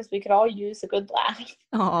underpants because we could all use a good laugh.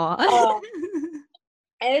 Aww.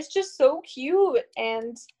 And it's just so cute,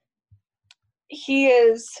 and he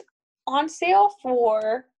is on sale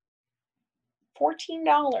for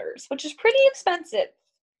 $14, which is pretty expensive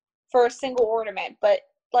for a single ornament. But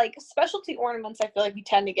like specialty ornaments, I feel like we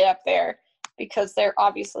tend to get up there because they're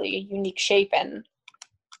obviously a unique shape and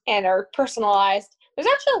are personalized. There's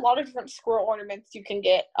actually a lot of different squirrel ornaments you can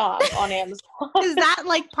get on Amazon. Is that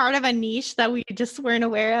like part of a niche that we just weren't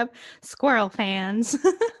aware of? Squirrel fans.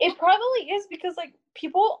 It probably is, because like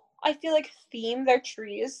people, I feel like, theme their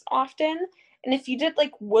trees often. And if you did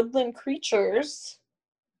like woodland creatures,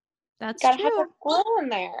 that's gotta true. have a squirrel in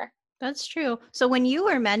there. That's true. So when you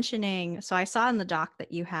were mentioning, so I saw in the doc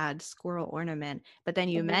that you had squirrel ornament, but then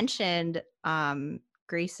you mentioned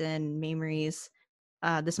Grayson Mamrie's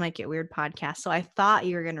This Might Get Weird podcast. So I thought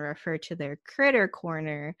you were going to refer to their Critter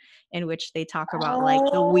Corner, in which they talk about like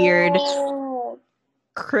the weird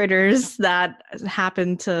critters that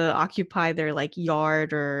happen to occupy their like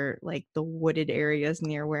yard or like the wooded areas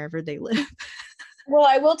near wherever they live. Well,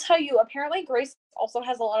 I will tell you, apparently Grace also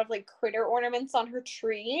has a lot of like critter ornaments on her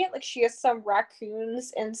tree. Like she has some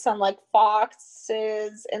raccoons and some like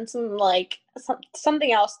foxes and some like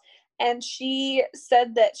something else. And she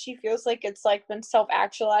said that she feels like it's like been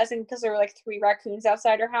self-actualizing because there were like 3 raccoons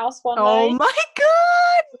outside her house one night. Oh my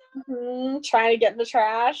god! Trying to get in the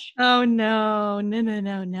trash. Oh no.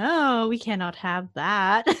 We cannot have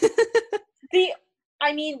that. The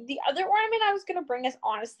other ornament I was going to bring is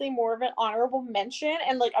honestly more of an honorable mention,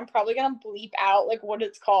 and like I'm probably going to bleep out like what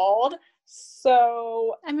it's called.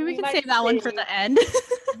 So I mean, we can save that one for the end.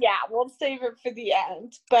 Yeah, we'll save it for the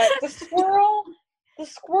end. But the squirrel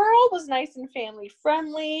was nice and family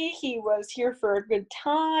friendly. He was here for a good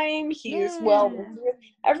time. He is well.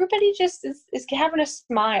 Everybody just is having a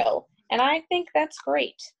smile. And I think that's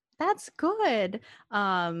great. That's good.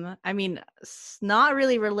 I mean, not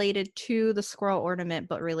really related to the squirrel ornament,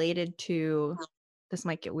 but related to, this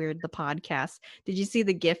might get weird, the podcast. Did you see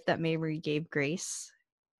the gift that Mabry gave Grace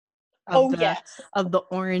Yes. of the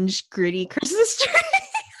orange gritty Christmas tree?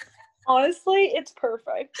 Honestly, it's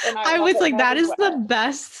perfect. And I was like, that is way. the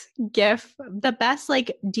best gift, the best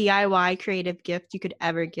like DIY creative gift you could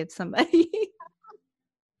ever give somebody.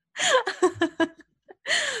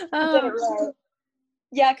 Right.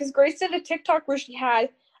 Yeah, because Grace did a TikTok where she had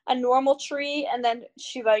a normal tree, and then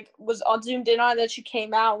she like was all zoomed in on it. Then she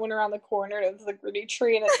came out, went around the corner, and it was the gritty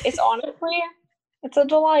tree, and it's honestly, it's a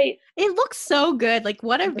delight. It looks so good. Like,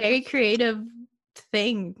 what a very creative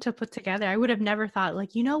thing to put together. I would have never thought,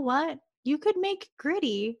 like, you know what? You could make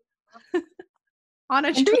gritty on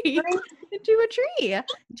a tree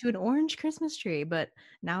into an orange Christmas tree. But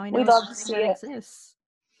now I know We'd love to see it. Exists.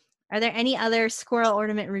 Are there any other squirrel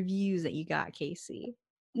ornament reviews that you got, Casey?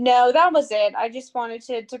 No, that was it. I just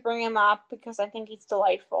wanted to bring him up because I think he's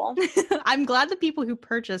delightful. I'm glad the people who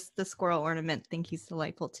purchased the squirrel ornament think he's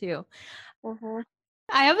delightful too. Mm-hmm.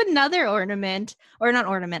 I have another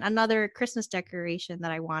another Christmas decoration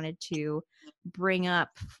that I wanted to bring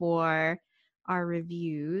up for our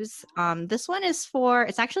reviews. This one is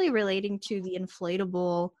it's actually relating to the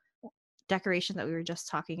inflatable decoration that we were just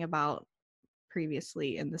talking about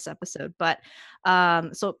previously in this episode. But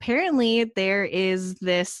so apparently there is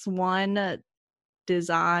this one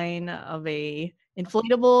design of a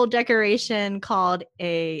inflatable decoration called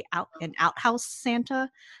an outhouse Santa.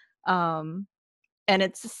 And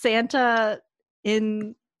it's Santa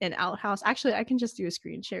in an outhouse. Actually, I can just do a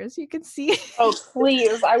screen share so you can see. Oh,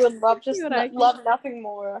 please. I would love love nothing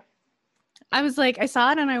more. I was like, I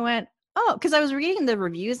saw it and I went, oh, because I was reading the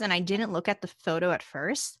reviews and I didn't look at the photo at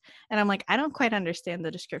first. And I'm like, I don't quite understand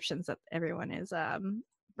the descriptions that everyone is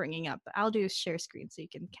bringing up. But I'll do a share screen so you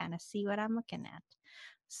can kind of see what I'm looking at.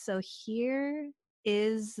 So here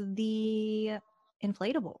is the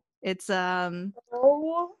inflatable. It's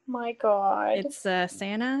oh my god. It's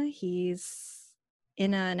Santa. He's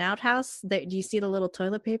in an outhouse. Do you see the little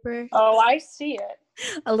toilet paper? Oh, I see it.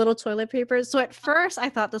 A little toilet paper. So at first I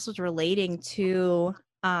thought this was relating to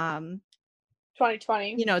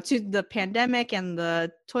 2020. You know, to the pandemic and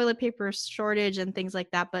the toilet paper shortage and things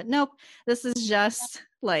like that. But nope, this is just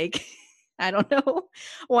like I don't know,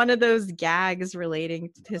 one of those gags relating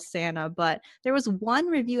to Santa. But there was one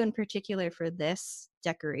review in particular for this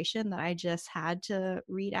decoration that I just had to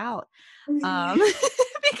read out. Because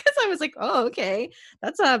I was like, oh, okay,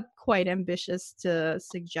 that's quite ambitious to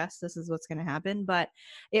suggest this is what's going to happen. But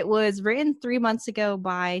it was written 3 months ago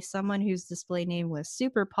by someone whose display name was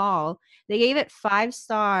Super Paul. They gave it 5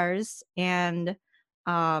 stars, and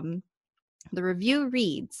the review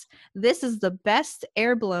reads, "This is the best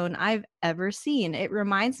air balloon I've ever seen. It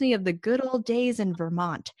reminds me of the good old days in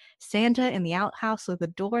Vermont. Santa in the outhouse with a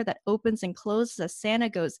door that opens and closes as Santa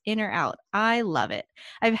goes in or out. I love it.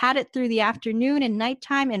 I've had it through the afternoon and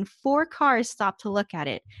nighttime, and 4 cars stop to look at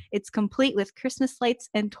it. It's complete with Christmas lights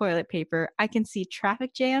and toilet paper. I can see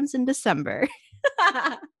traffic jams in December."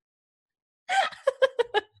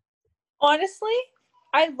 Honestly,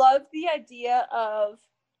 I love the idea of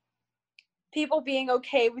people being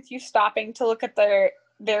okay with you stopping to look at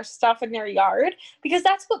their stuff in their yard, because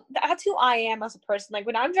that's who I am as a person. Like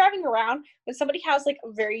when I'm driving around, when somebody has like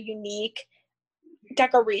a very unique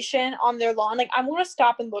decoration on their lawn, like I want to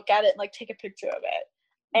stop and look at it and like take a picture of it.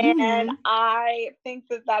 And I think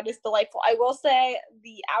that is delightful. I will say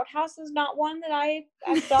the outhouse is not one that I've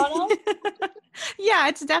thought of. Yeah,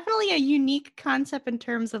 it's definitely a unique concept in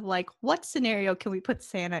terms of like, what scenario can we put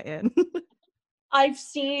Santa in? I've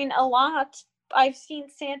seen a lot. I've seen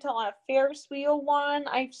Santa on a Ferris wheel one.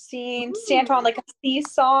 I've seen Santa on like a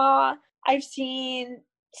seesaw. I've seen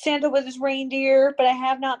Santa with his reindeer, but I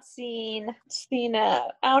have not seen a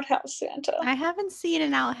outhouse Santa. I haven't seen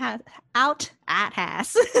an outhouse.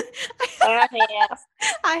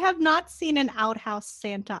 I have not seen an outhouse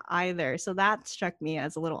Santa either, so that struck me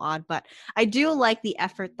as a little odd. But I do like the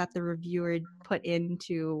effort that the reviewer put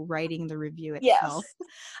into writing the review itself. Yes.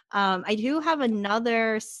 I do have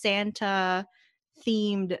another Santa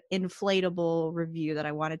themed inflatable review that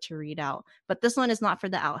I wanted to read out, but this one is not for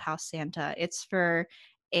the outhouse Santa. It's for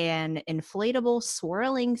an inflatable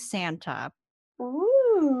swirling Santa.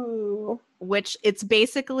 Ooh. Which it's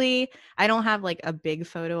basically, I don't have like a big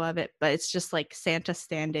photo of it, but it's just like Santa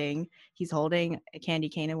standing. He's holding a candy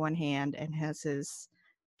cane in one hand and has his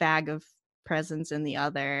bag of presents in the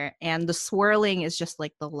other. And the swirling is just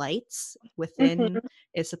like the lights within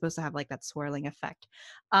is supposed to have like that swirling effect.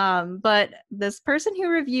 But this person who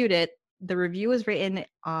reviewed it the review was written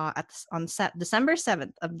on December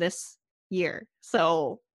 7th of this year.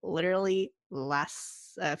 So literally a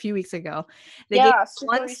few weeks ago. They gave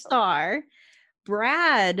one star.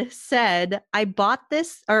 Brad said, I bought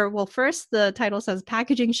this, first the title says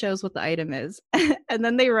packaging shows what the item is. And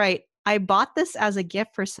then they write, I bought this as a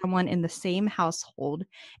gift for someone in the same household.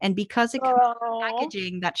 And because it comes with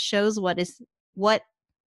packaging that shows what it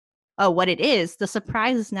is, the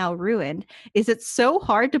surprise is now ruined. Is it so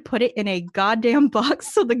hard to put it in a goddamn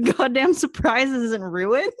box so the goddamn surprise isn't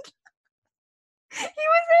ruined? He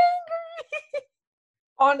was angry.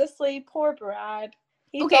 Honestly, poor Brad.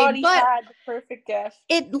 He thought he had the perfect gift.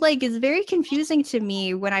 It is very confusing to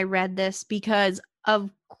me when I read this because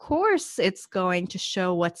of course it's going to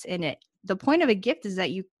show what's in it. The point of a gift is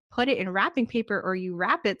that you put it in wrapping paper or you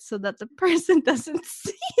wrap it so that the person doesn't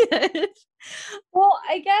see it. Well,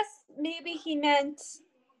 I guess maybe he meant,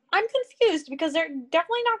 I'm confused because they're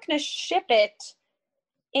definitely not going to ship it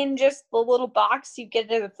in just the little box you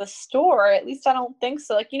get it at the store. At least I don't think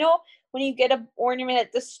so. When you get an ornament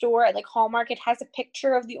at the store at Hallmark, it has a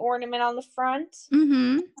picture of the ornament on the front.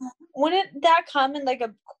 Mm-hmm. Wouldn't that come in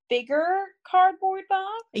a bigger cardboard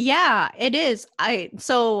box? Yeah, it is. I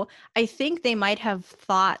think they might have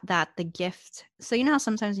thought that the gift. So you know how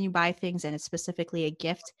sometimes when you buy things and it's specifically a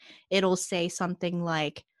gift, it'll say something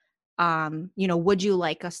like, would you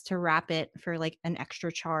like us to wrap it for an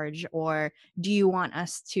extra charge, or do you want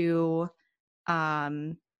us to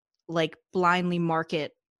blindly mark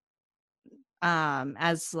it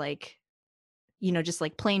as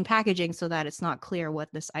just plain packaging so that it's not clear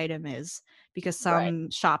what this item is, because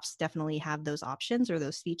some shops definitely have those options or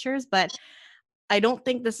those features. But I don't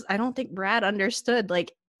think Brad understood,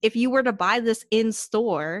 if you were to buy this in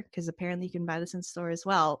store, because apparently you can buy this in store as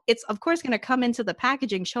well, it's of course going to come into the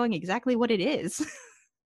packaging showing exactly what it is.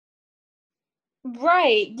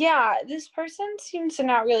 Right. Yeah. This person seems to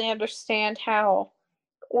not really understand how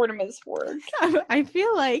ornaments work. I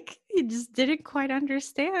feel like he just didn't quite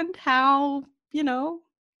understand how,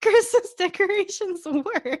 Christmas decorations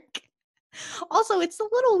work. Also, it's a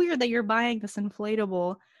little weird that you're buying this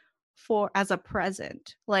inflatable as a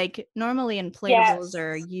present. Normally inflatables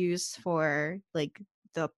are used for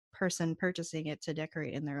the person purchasing it to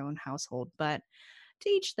decorate in their own household, but to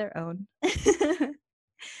each their own.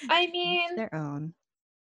 I mean, their own.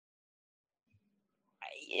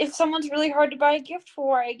 If someone's really hard to buy a gift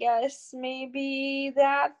for, I guess maybe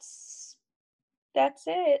that's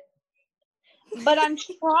it. But I'm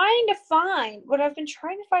trying to find what I've been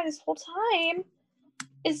trying to find this whole time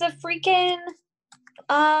is a freaking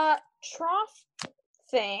trough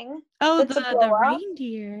thing. Oh, the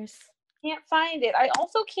reindeers. Can't find it. I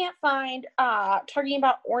also can't find talking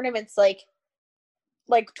about ornaments like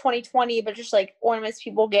 2020, but just ornaments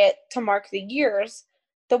people get to mark the years.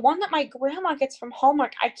 The one that my grandma gets from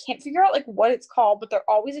Hallmark, I can't figure out what it's called, but they're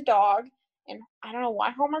always a dog, and I don't know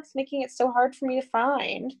why Hallmark's making it so hard for me to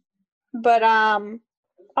find. But I'll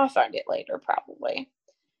find it later probably.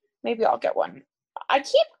 Maybe I'll get one.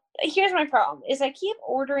 Here's my problem is I keep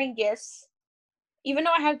ordering gifts, even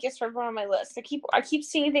though I have gifts for everyone on my list. I keep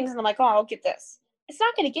seeing things and I'm like, oh, I'll get this. It's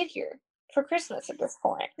not going to get here for Christmas at this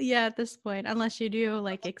point. Yeah, at this point, unless you do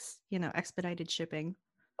expedited shipping,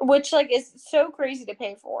 which is so crazy to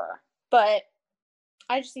pay for. But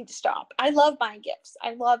I just need to stop. I love buying gifts.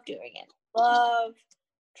 I love doing it. Love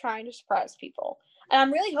trying to surprise people. And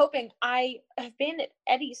I'm really hoping, I have been at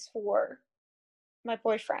Eddie's for my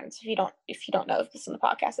boyfriend. If you don't know this in the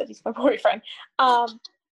podcast, Eddie's my boyfriend.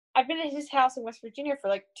 I've been at his house in West Virginia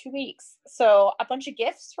for 2 weeks. So a bunch of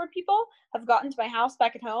gifts for people have gotten to my house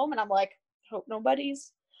back at home, and I'm like, hope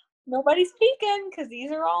nobody's peeking, because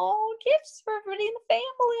these are all gifts for everybody in the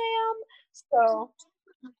family. So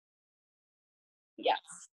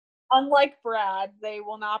yes, unlike Brad, they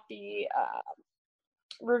will not be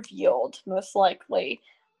revealed most likely,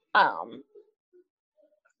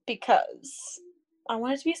 because I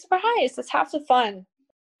want it to be a surprise. That's half the fun.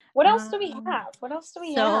 What else do we have?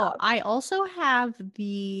 So I also have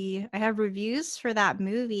I have reviews for that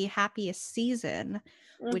movie Happiest Season,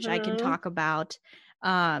 which I can talk about.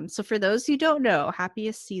 So for those who don't know,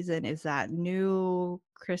 Happiest Season is that new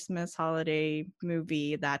Christmas holiday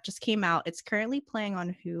movie that just came out. It's currently playing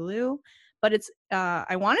on Hulu, but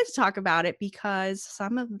I wanted to talk about it because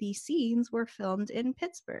some of the scenes were filmed in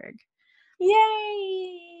Pittsburgh.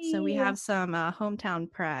 Yay! So we have some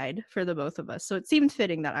hometown pride for the both of us. So it seemed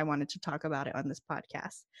fitting that I wanted to talk about it on this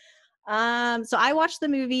podcast. So I watched the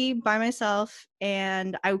movie by myself,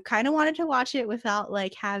 and I kind of wanted to watch it without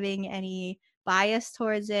having any bias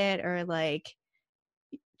towards it or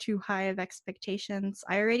too high of expectations.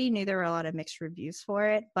 I already knew there were a lot of mixed reviews for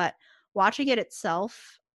it, but watching it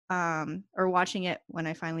itself, or watching it when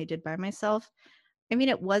I finally did by myself, I mean,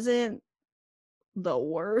 it wasn't the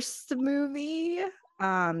worst movie.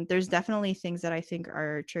 There's definitely things that I think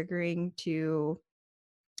are triggering to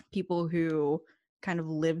people who kind of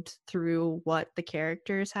lived through what the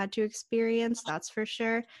characters had to experience, that's for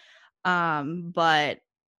sure. But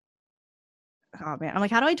oh man, I'm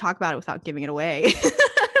like, how do I talk about it without giving it away?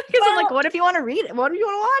 Because I'm like, what if you want to read it? What if you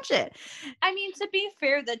want to watch it? I mean, to be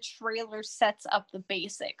fair, the trailer sets up the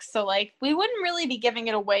basics. So, like, we wouldn't really be giving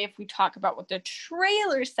it away if we talk about what the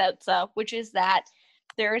trailer sets up, which is that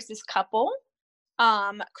there is this couple,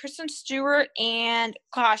 Kristen Stewart and,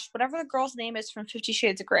 gosh, whatever the girl's name is from 50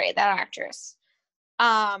 Shades of Grey, that actress.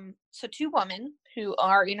 So two women who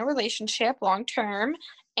are in a relationship long term,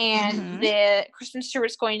 and the Kristen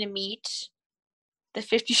Stewart's going to meet the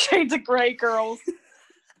 50 Shades of Grey girl's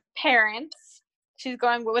parents. She's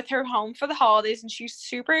going with her home for the holidays, and she's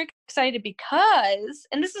super excited because,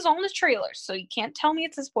 and this is on the trailer, so you can't tell me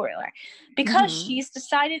it's a spoiler, because she's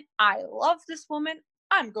decided, I love this woman,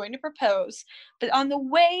 I'm going to propose. But on the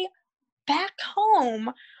way back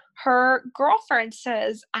home, her girlfriend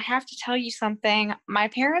says, I have to tell you something. My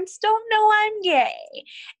parents don't know I'm gay,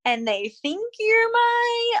 and they think you're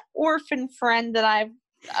my orphan friend that I've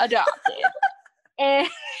adopted.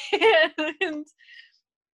 And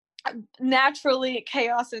naturally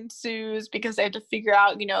chaos ensues because they have to figure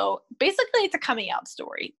out, basically it's a coming out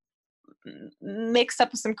story mixed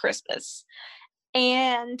up with some Christmas.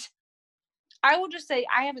 And I will just say,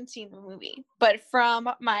 I haven't seen the movie, but from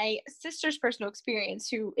my sister's personal experience,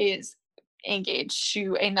 who is engaged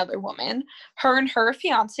to another woman, her and her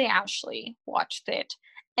fiance Ashley watched it,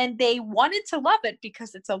 and they wanted to love it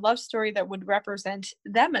because it's a love story that would represent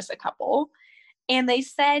them as a couple. And they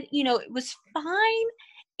said, it was fine.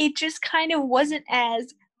 It just kind of wasn't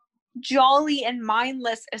as jolly and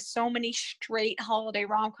mindless as so many straight holiday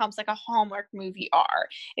rom-coms like a Hallmark movie are.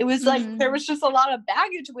 It was like there was just a lot of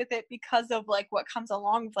baggage with it because of like what comes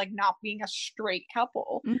along with like not being a straight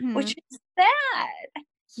couple, which is sad.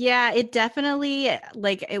 Yeah, it definitely,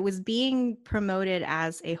 like, it was being promoted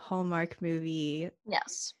as a Hallmark movie.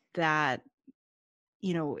 Yes. That,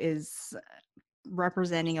 is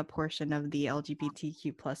representing a portion of the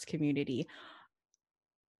LGBTQ plus community.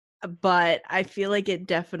 But I feel like it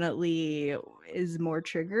definitely is more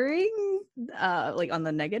triggering, like on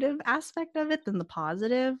the negative aspect of it than the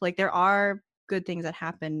positive. Like there are good things that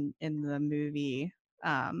happen in the movie,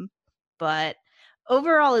 but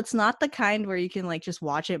overall it's not the kind where you can like just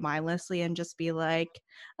watch it mindlessly and just be like,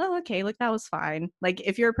 oh okay, like that was fine. Like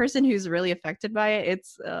if you're a person who's really affected by it,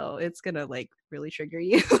 it's gonna like really trigger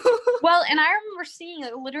you. Well, and I remember seeing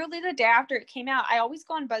it literally the day after it came out. I always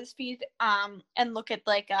go on BuzzFeed and look at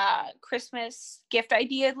like a Christmas gift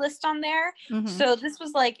idea list on there. So this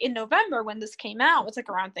was like in November when this came out. It was like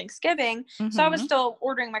around Thanksgiving. So I was still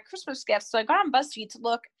ordering my Christmas gifts. So I got on BuzzFeed to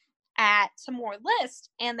look at some more lists,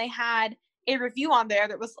 and they had a review on there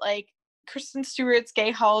that was like, Kristen Stewart's gay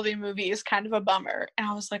holiday movie is kind of a bummer. And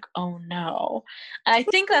I was like, oh no. And I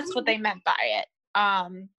think that's what they meant by it.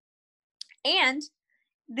 And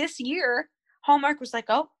this year, Hallmark was like,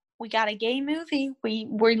 oh, we got a gay movie.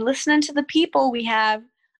 We're listening to the people. We have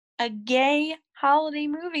a gay holiday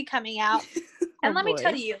movie coming out. And let me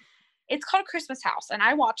tell you, it's called Christmas House. And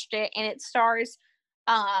I watched it, and it stars,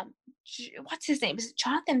 what's his name? Is it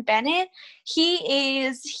Jonathan Bennett?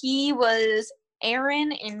 He was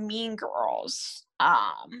Aaron in Mean Girls.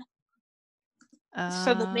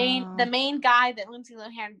 So the main guy that Lindsay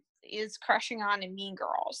Lohan is crushing on in Mean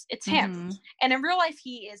Girls, it's him. And in real life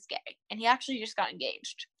he is gay, and he actually just got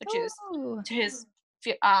engaged, which is to his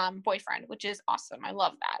boyfriend, which is awesome. I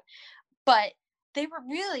love that. But they were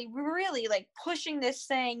really like pushing this,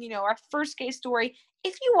 saying, our first gay story.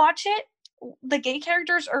 If you watch it, the gay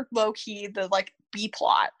characters are low-key the like B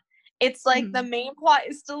plot. It's like the main plot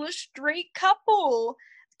is still a straight couple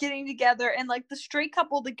getting together, and like the straight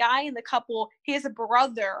couple, the guy in the couple, he has a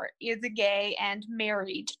brother, is a gay and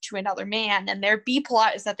married to another man, and their B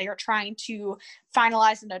plot is that they are trying to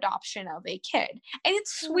finalize an adoption of a kid. And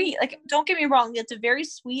it's sweet, like don't get me wrong, it's a very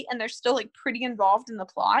sweet, and they're still like pretty involved in the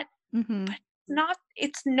plot, but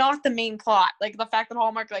it's not the main plot. Like the fact that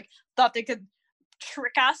Hallmark like thought they could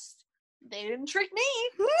trick us, they didn't trick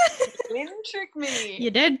me. They didn't trick me. You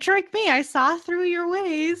did trick me. I saw through your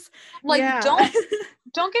ways. Like,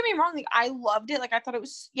 don't get me wrong. Like, I loved it. Like, I thought it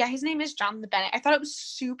was, his name is Jonathan Bennett. I thought it was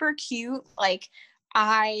super cute. Like,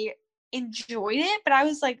 I enjoyed it, but I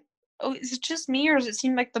was like, oh, is it just me, or does it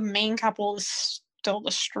seem like the main couple is still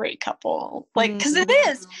the straight couple? Like, because it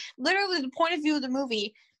is. Literally, the point of view of the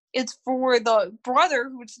movie is for the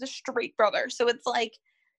brother, who's the straight brother. So it's like,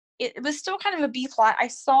 it was still kind of a B plot. I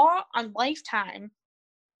saw on Lifetime.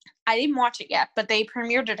 I didn't watch it yet, but they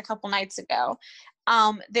premiered it a couple nights ago.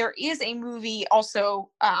 There is a movie also,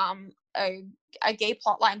 a gay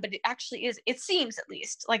plot line, but it actually is, it seems at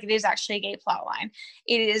least like it is actually a gay plot line.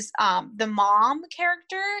 It is the mom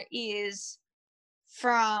character is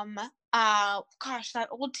from that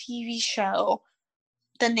old TV show,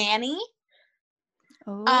 The Nanny.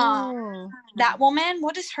 Oh, that woman,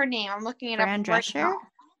 what is her name? I'm looking it Fran up right Drescher? now.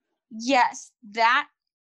 Yes,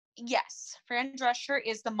 Fran Drescher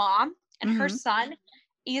is the mom, and her son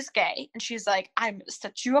is gay, and she's like, I'm gonna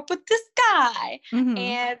set you up with this guy.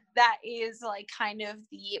 And that is like kind of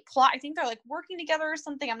the plot. I think they're like working together or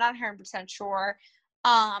something. I'm not 100% sure.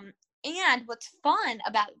 And what's fun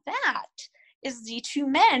about that is the two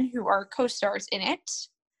men who are co-stars in it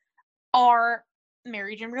are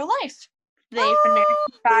married in real life. They've been married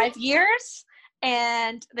for 5 years,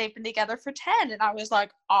 and they've been together for 10. And I was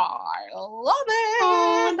like, I love it.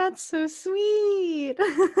 Oh, that's so sweet.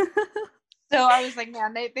 So I was like,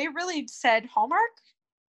 man, they really said, Hallmark,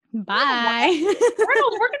 bye. we're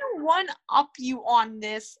gonna one up you on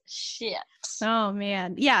this shit. Oh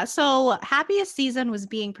man, yeah. So Happiest Season was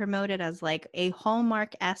being promoted as like a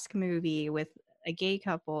Hallmark-esque movie with a gay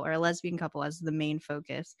couple or a lesbian couple as the main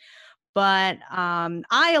focus. But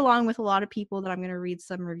I, along with a lot of people that I'm going to read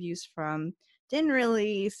some reviews from, didn't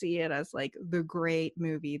really see it as like the great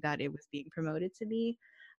movie that it was being promoted to be.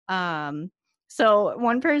 So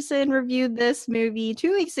one person reviewed this movie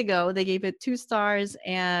 2 weeks ago. They gave it 2 stars,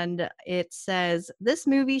 and it says, this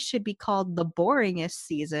movie should be called The Boringest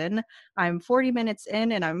Season. I'm 40 minutes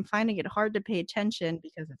in and I'm finding it hard to pay attention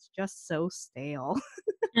because it's just so stale.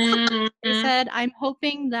 They said, I'm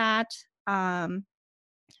hoping that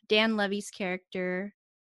Dan Levy's character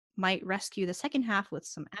might rescue the second half with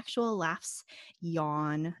some actual laughs,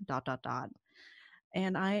 yawn, ...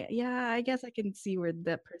 And I guess I can see where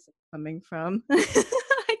that person's coming from.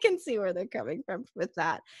 I can see where they're coming from with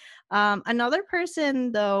that. Another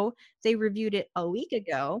person, though, they reviewed it a week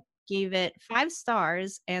ago, gave it 5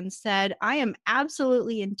 stars and said, I am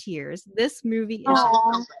absolutely in tears. This movie is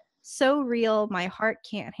so real, my heart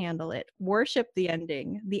can't handle it. Worship the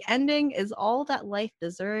ending. The ending is all that life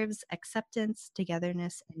deserves: acceptance,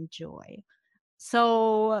 togetherness, and joy.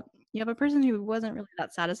 So you have a person who wasn't really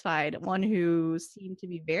that satisfied, one who seemed to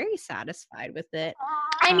be very satisfied with it.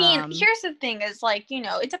 I mean, here's the thing is like,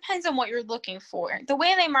 it depends on what you're looking for. The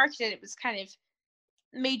way they marketed it was kind of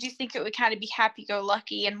made you think it would kind of be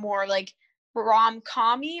happy-go-lucky and more like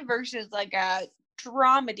rom-com-y versus like a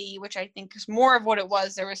dramedy, which I think is more of what it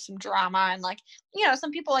was. There was some drama, and like,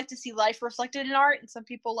 some people like to see life reflected in art, and some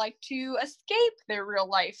people like to escape their real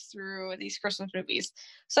life through these Christmas movies.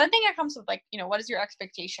 So I think it comes with like, what is your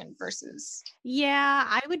expectation versus. Yeah,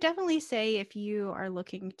 I would definitely say if you are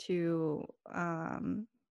looking to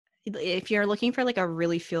if you're looking for like a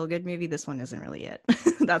really feel good movie, this one isn't really it.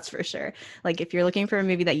 That's for sure. Like if you're looking for a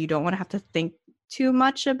movie that you don't want to have to think too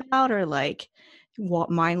much about or like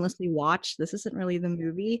mindlessly watch, this isn't really the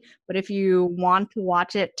movie. But if you want to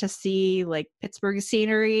watch it to see like Pittsburgh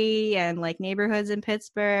scenery and like neighborhoods in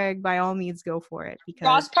Pittsburgh, by all means go for it. Because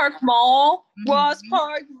Ross Park Mall,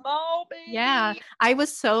 baby. Yeah, I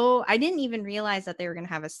didn't even realize that they were going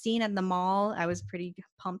to have a scene at the mall. I was pretty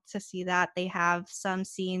pumped to see that. They have some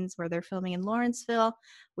scenes where they're filming in Lawrenceville,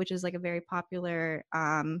 which is like a very popular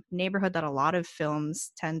neighborhood that a lot of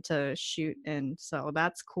films tend to shoot in. So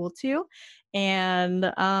that's cool too.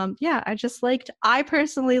 And I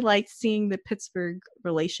personally liked seeing the Pittsburgh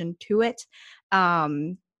relation to it.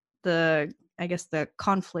 I guess the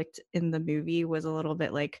conflict in the movie was a little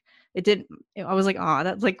bit like, I was like, oh,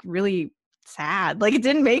 that's like really sad. Like it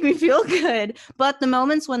didn't make me feel good. But the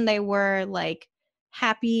moments when they were like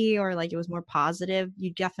happy or like it was more positive,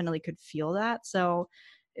 you definitely could feel that. So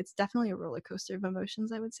it's definitely a roller coaster of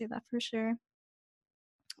emotions. I would say that for sure.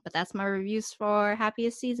 But that's my reviews for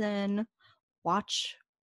Happiest Season. Watch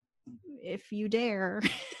if you dare.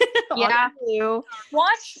 Yeah.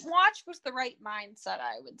 Watch with the right mindset,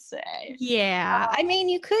 I would say. Yeah. I mean,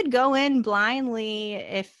 you could go in blindly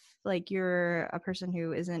if like you're a person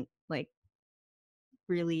who isn't like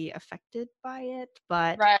really affected by it,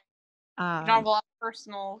 but right. You don't have a lot of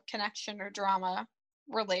personal connection or drama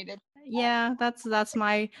related. Yeah, that's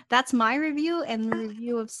my review and the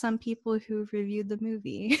review of some people who reviewed the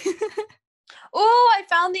movie. Oh, I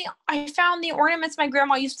found the ornaments my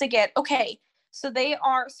grandma used to get. Okay. So they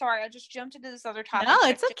are, sorry, I just jumped into this other topic. No,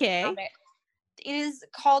 it's okay. it is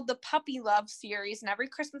called the Puppy Love series, and every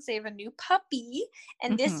Christmas they have a new puppy.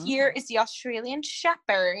 And this year is the Australian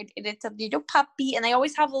Shepherd, and it's a little puppy, and they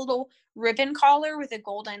always have a little ribbon collar with a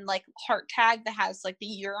golden like heart tag that has like the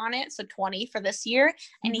year on it, so 20 for this year.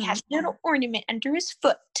 And he has a little ornament under his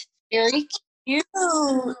foot. Very cute,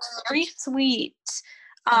 very sweet.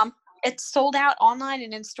 It's sold out online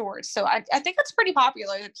and in stores, so I think it's pretty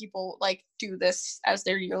popular that people like do this as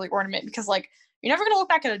their yearly ornament, because like you're never gonna look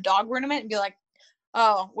back at a dog ornament and be like,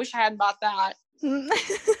 oh, wish I hadn't bought that. You're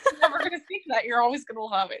never gonna think that. You're always gonna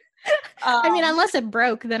love it. I mean, unless it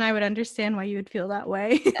broke, then I would understand why you would feel that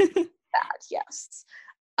way. That, yes.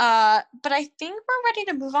 But I think we're ready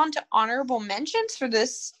to move on to honorable mentions for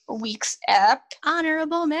this week's ep.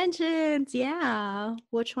 Honorable mentions, yeah.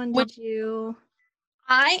 Which one did you?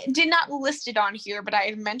 I did not list it on here, but I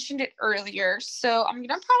had mentioned it earlier, so I'm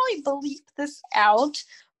gonna probably bleep this out.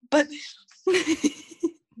 But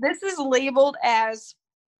this is labeled as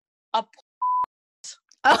a.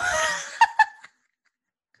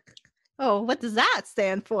 Oh, what does that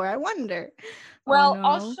stand for? I wonder. Well, no.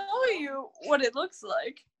 I'll show you what it looks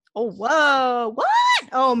like. Oh, whoa. What?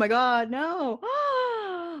 Oh my God, no.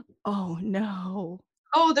 Oh, no.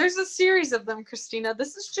 Oh, there's a series of them, Christina.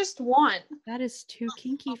 This is just one. That is too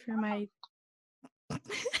kinky for my...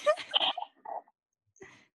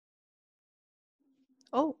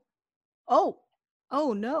 Oh no.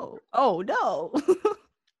 Oh, no.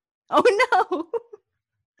 Oh, no.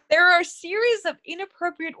 There are a series of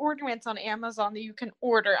inappropriate ornaments on Amazon that you can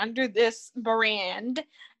order under this brand.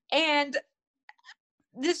 And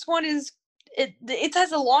this one is, it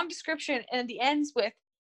has a long description, and it ends with,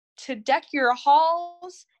 to deck your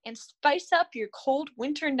halls and spice up your cold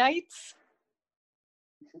winter nights.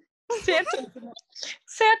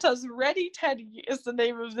 Santa's Ready Teddy is the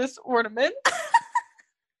name of this ornament.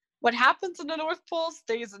 What happens in the North Pole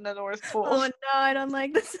stays in the North Pole. Oh no, I don't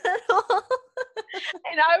like this at all.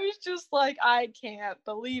 And I was just like, I can't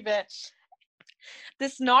believe it.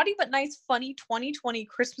 This naughty but nice funny 2020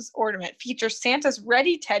 Christmas ornament features Santa's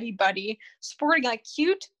Ready Teddy Buddy sporting a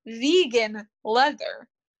cute vegan leather.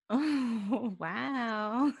 Oh,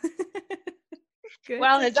 wow.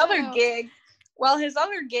 Well, his other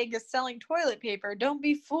gig is selling toilet paper. Don't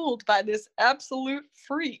be fooled by this absolute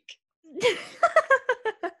freak.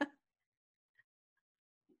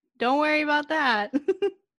 Don't worry about that.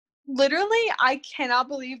 Literally, I cannot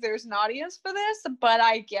believe there's an audience for this, but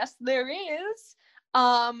I guess there is.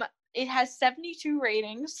 It has 72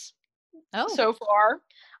 ratings so far.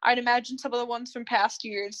 I'd imagine some of the ones from past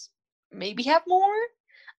years maybe have more.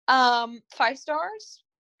 5 stars.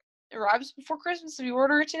 It arrives before Christmas if you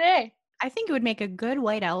order it today. I think it would make a good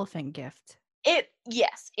white elephant gift.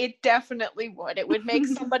 Yes, it definitely would. It would make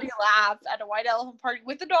somebody laugh at a white elephant party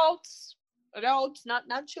with adults,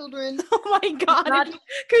 not children. Oh my God!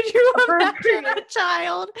 Could you imagine a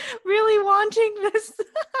child really wanting this?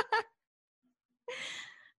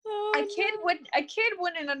 A kid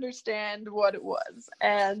wouldn't understand what it was,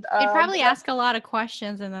 and they'd probably ask a lot of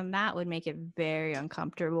questions, and then that would make it very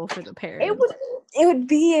uncomfortable for the parents. It would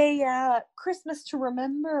be a Christmas to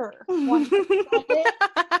remember.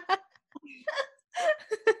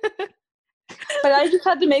 But I just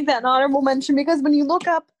had to make that an honorable mention, because when you look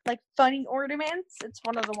up like funny ornaments, it's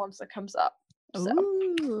one of the ones that comes up. So.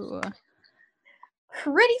 Ooh.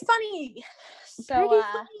 Pretty funny.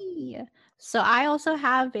 Funny. So I also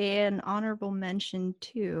have an honorable mention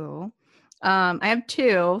too. I have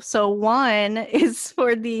 2. So one is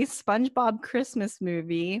for the SpongeBob Christmas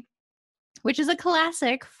movie, which is a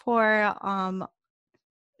classic for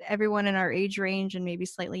everyone in our age range and maybe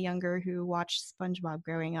slightly younger who watched SpongeBob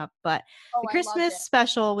growing up. But the Christmas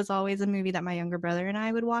special was always a movie that my younger brother and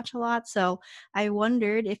I would watch a lot. So I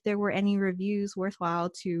wondered if there were any reviews worthwhile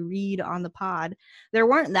to read on the pod. There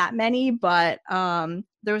weren't that many, but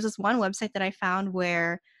there was this one website that I found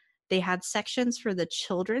where they had sections for the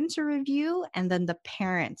children to review and then the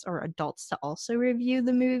parents or adults to also review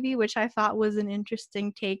the movie, which I thought was an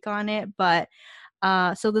interesting take on it. But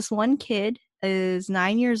so this one kid is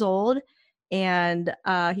 9 years old, and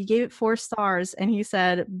he gave it 4 stars, and he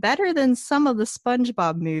said, better than some of the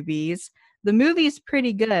SpongeBob movies. The movie's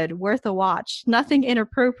pretty good, worth a watch. Nothing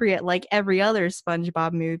inappropriate like every other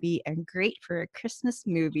SpongeBob movie, and great for a Christmas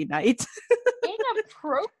movie night.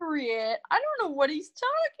 Inappropriate? I don't know what he's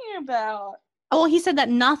talking about. Oh, well, he said that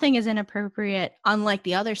nothing is inappropriate, unlike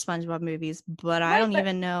the other SpongeBob movies, but I don't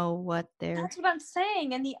even know what they're... That's what I'm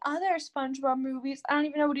saying. And the other SpongeBob movies, I don't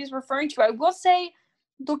even know what he's referring to. I will say,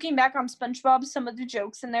 looking back on SpongeBob, some of the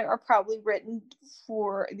jokes in there are probably written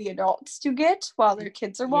for the adults to get while their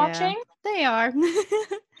kids are watching. They are.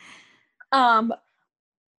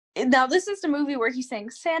 Now this is the movie where he's saying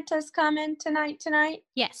Santa's coming tonight.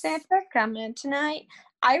 Yes. Santa's coming tonight.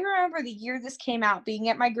 I remember the year this came out, being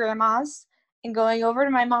at my grandma's and going over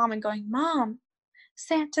to my mom and going, Mom,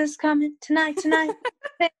 Santa's coming tonight.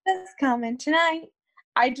 Santa's coming tonight.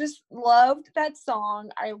 I just loved that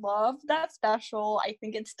song. I loved that special. I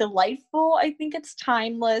think it's delightful. I think it's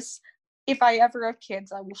timeless. If I ever have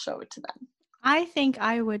kids, I will show it to them. I think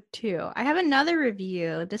I would too. I have another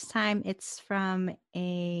review. This time it's from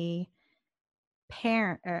a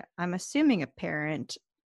parent. I'm assuming a parent.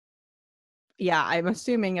 Yeah, I'm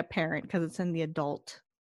assuming a parent because it's in the adult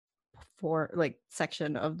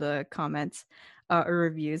section of the comments or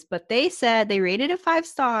reviews. But they said they rated it 5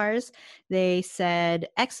 stars. They said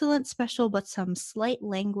excellent special, but some slight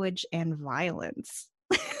language and violence.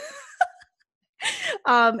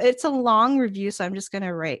 It's a long review, so I'm just going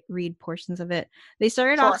to read portions of it. They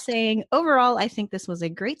started off saying, overall, I think this was a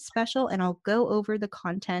great special, and I'll go over the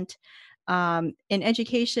content. In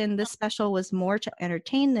education, this special was more to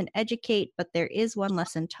entertain than educate, but there is one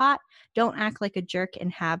lesson taught. Don't act like a jerk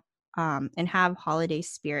and have holiday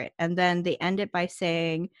spirit. And then they end it by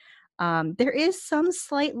saying, there is some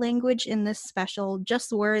slight language in this special,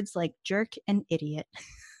 just words like jerk and idiot.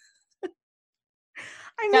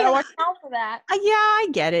 I mean, gotta watch out for that. Yeah, I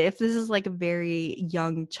get it. If this is like a very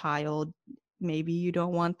young child, maybe you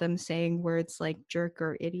don't want them saying words like jerk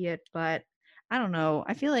or idiot, but I don't know.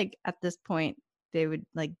 I feel like at this point, they would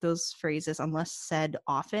like those phrases, unless said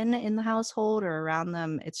often in the household or around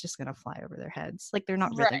them, it's just going to fly over their heads. Like they're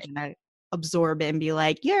not really going to absorb it and be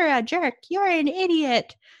like, you're a jerk, you're an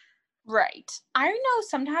idiot. Right. I know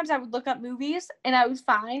sometimes I would look up movies and I would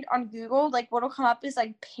find on Google, like what'll come up is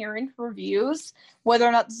like parent reviews, whether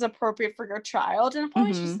or not this is appropriate for your child. And I'm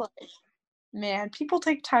always just like, man, people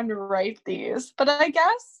take time to write these. But I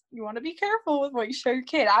guess you want to be careful with what you show your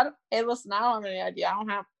kid. Hey, listen, I don't have any idea.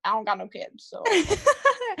 I don't got no kids. So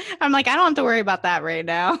I'm like, I don't have to worry about that right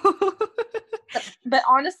now. but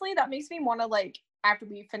honestly, that makes me want to like, after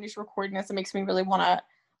we finish recording this, it makes me really want to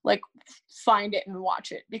like find it and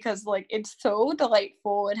watch it because like it's so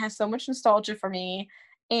delightful. It has so much nostalgia for me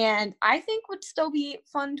and I think would still be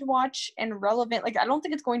fun to watch and relevant. Like I don't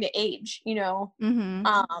think it's going to age, you know,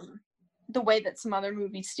 the way that some other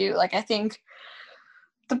movies do. Like I think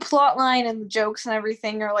the plot line and the jokes and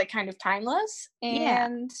everything are like kind of timeless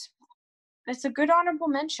and it's a good honorable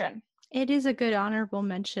mention. It is a good honorable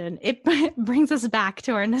mention. It brings us back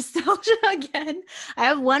to our nostalgia again. I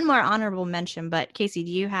have one more honorable mention, but Casey,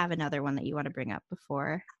 do you have another one that you want to bring up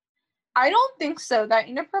before? I don't think so. That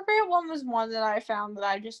inappropriate one was one that I found that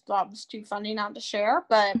I just thought was too funny not to share.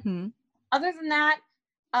 But other than that,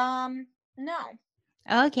 no.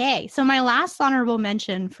 Okay, so my last honorable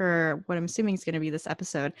mention for what I'm assuming is going to be this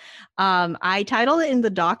episode, I titled it in the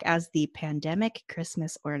doc as the pandemic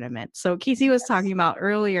Christmas ornament. So Casey was talking about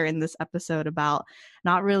earlier in this episode about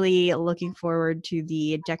not really looking forward to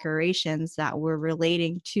the decorations that were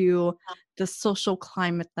relating to the social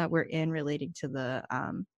climate that we're in, relating to the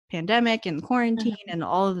pandemic and quarantine and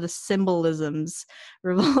all of the symbolisms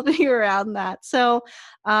revolving around that. So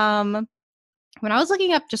when I was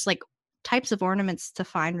looking up just like types of ornaments to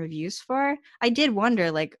find reviews for, I did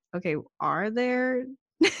wonder like, okay, are there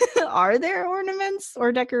ornaments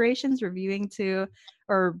or decorations reviewing to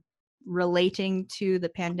or relating to the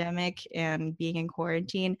pandemic and being in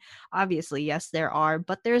quarantine? Obviously, yes, there are,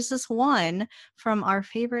 but there's this one from our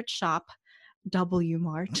favorite shop, W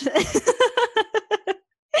Mart.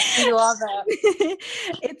 We love it.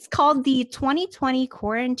 It's called the 2020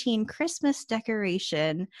 Quarantine Christmas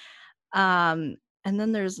Decoration. And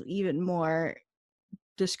then there's even more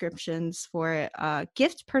descriptions for it.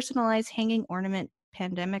 Gift personalized hanging ornament,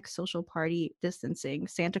 pandemic social party distancing,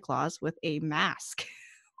 Santa Claus with a mask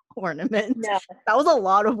ornament. Yeah. That was a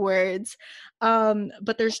lot of words.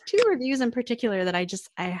 But there's 2 reviews in particular that I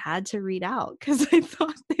had to read out because I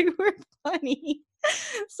thought they were funny.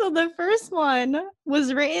 So the first one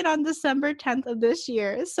was written on December 10th of this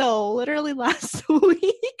year. So literally last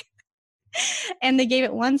week. And they gave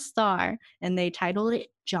it 1 star and they titled it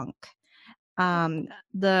Junk.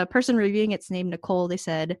 The person reviewing it's named Nicole. They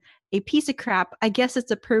said, a piece of crap. I guess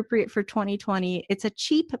it's appropriate for 2020. It's a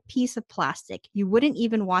cheap piece of plastic. You wouldn't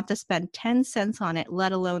even want to spend 10 cents on it,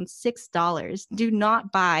 let alone $6. Do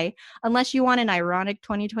not buy unless you want an ironic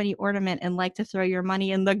 2020 ornament and like to throw your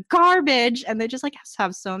money in the garbage. And they just like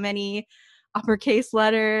have so many uppercase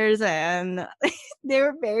letters and they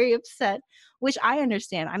were very upset, which I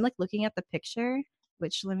understand. I'm like looking at the picture,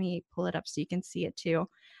 which let me pull it up so you can see it too.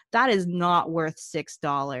 That is not worth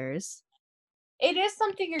 $6. It is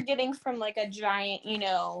something you're getting from like a giant, you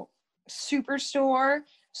know, superstore.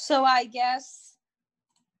 So I guess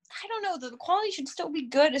I don't know, the quality should still be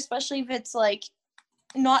good, especially if it's like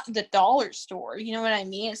not the dollar store. You know what I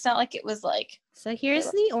mean? It's not like it was like. So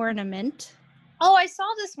here's the ornament. Oh, I saw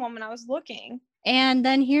this one when I was looking. And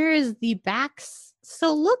then here is the backs.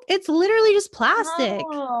 So look, it's literally just plastic.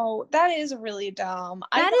 Oh, that is really dumb.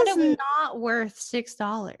 That is not worth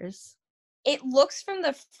 $6. It looks from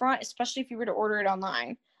the front, especially if you were to order it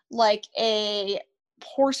online, like a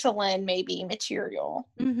porcelain maybe material.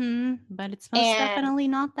 But it's most definitely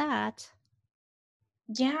not that.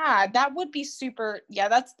 Yeah, that would be super. Yeah,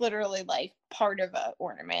 that's literally like part of an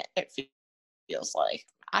ornament, it feels like.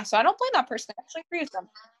 So I don't blame that person. I actually agree with them.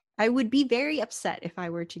 I would be very upset if I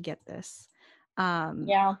were to get this.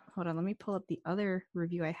 Yeah. Hold on, let me pull up the other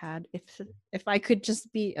review I had. If I could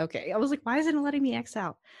just be okay. I was like, why isn't it letting me X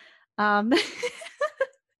out?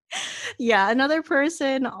 Yeah, another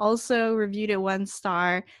person also reviewed it 1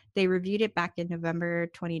 star. They reviewed it back in November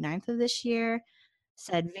 29th of this year.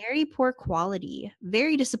 Said very poor quality,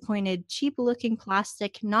 very disappointed, cheap looking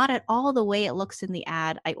plastic, not at all the way it looks in the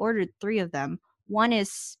ad. I ordered 3 of them. One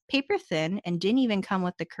is paper thin and didn't even come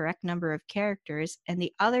with the correct number of characters, and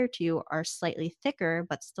the other 2 are slightly thicker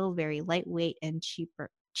but still very lightweight and cheap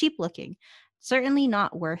looking. Certainly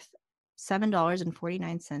not worth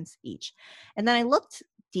 $7.49 each. And then I looked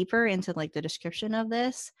deeper into like the description of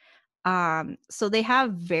this. So they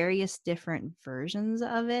have various different versions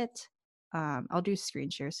of it. I'll do screen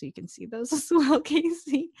share so you can see those as well,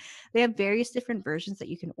 Casey. They have various different versions that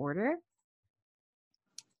you can order.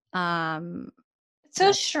 It's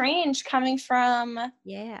so strange coming from like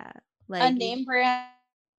a name brand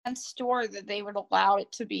store that they would allow it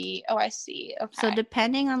to be. Oh, I see. Okay. So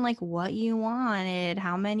depending on like what you wanted,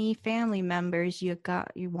 how many family members you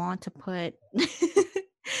want to put,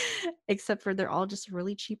 except for they're all just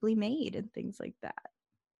really cheaply made and things like that.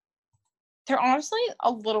 They're honestly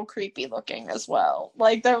a little creepy looking as well.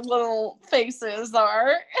 Like their little faces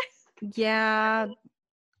are. Yeah.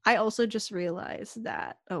 I also just realized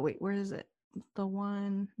that. Oh, wait, where is it? The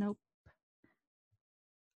one. Nope.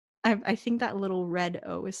 I think that little red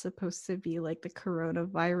O is supposed to be like the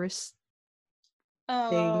coronavirus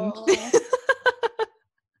thing.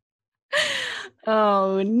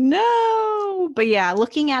 Oh no. But yeah,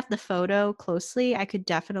 looking at the photo closely, I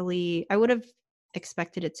would have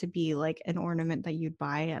expected it to be like an ornament that you'd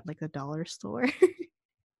buy at like a dollar store.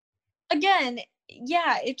 Again,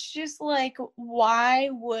 yeah, it's just like, why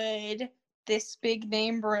would this big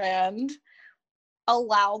name brand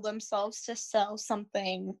allow themselves to sell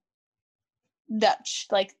something Dutch?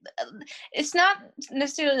 Like, it's not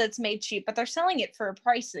necessarily that it's made cheap, but they're selling it for a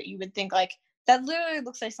price that you would think like that literally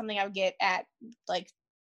looks like something I would get at like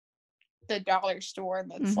the dollar store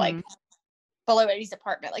that's like below Eddie's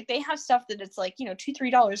apartment. Like they have stuff that it's like,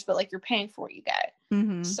 $2-3, but like you're paying for what you get.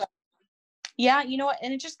 So yeah, you know what?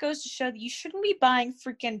 And it just goes to show that you shouldn't be buying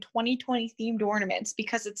freaking 2020 themed ornaments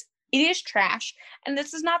because it is trash. And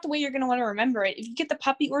this is not the way you're going to want to remember it. If you get the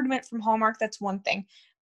puppy ornament from Hallmark, that's one thing.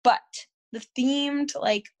 But the themed,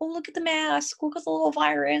 like, oh, look at the mask. Look at the little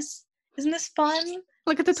virus. Isn't this fun?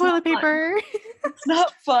 Look at the toilet paper. It's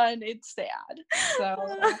not fun. It's sad.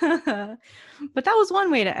 So, but that was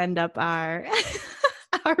one way to end up our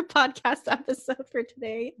podcast episode for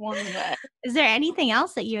today. One way. Is there anything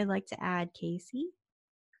else that you would like to add, Casey?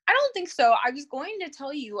 I don't think so. I was going to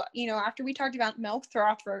tell you, after we talked about milk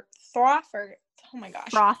frother. Oh my gosh.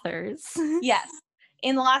 Frothers. Yes.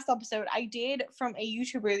 In the last episode, I did from a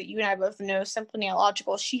YouTuber that you and I both know, Simply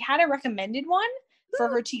Neological. She had a recommended one for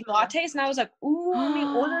her tea lattes, and I was like, ooh, let me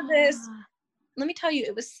order this. Let me tell you,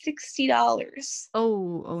 it was $60.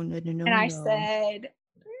 Oh, no. And I said,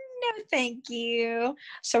 no, thank you.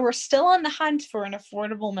 So we're still on the hunt for an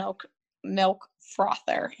affordable milk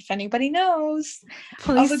frother. If anybody knows,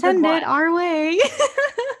 please send it our way.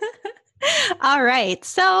 All right.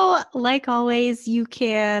 So, like always, you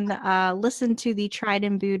can listen to the Tried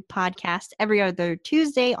and Booed podcast every other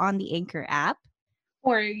Tuesday on the Anchor app.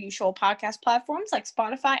 Or your usual podcast platforms like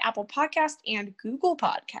Spotify, Apple Podcast, and Google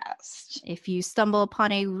Podcast. If you stumble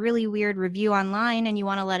upon a really weird review online and you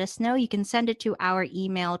want to let us know, you can send it to our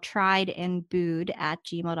email,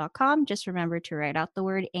 triedandbooed@gmail.com. Just remember to write out the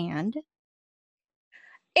word and.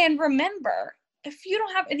 And remember, if you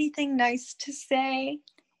don't have anything nice to say,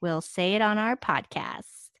 we'll say it on our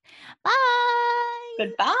podcast. Bye.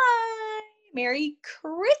 Goodbye. Merry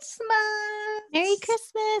Christmas. Merry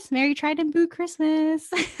Christmas. Merry Tried and Booed Christmas.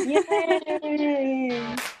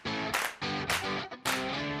 Yay.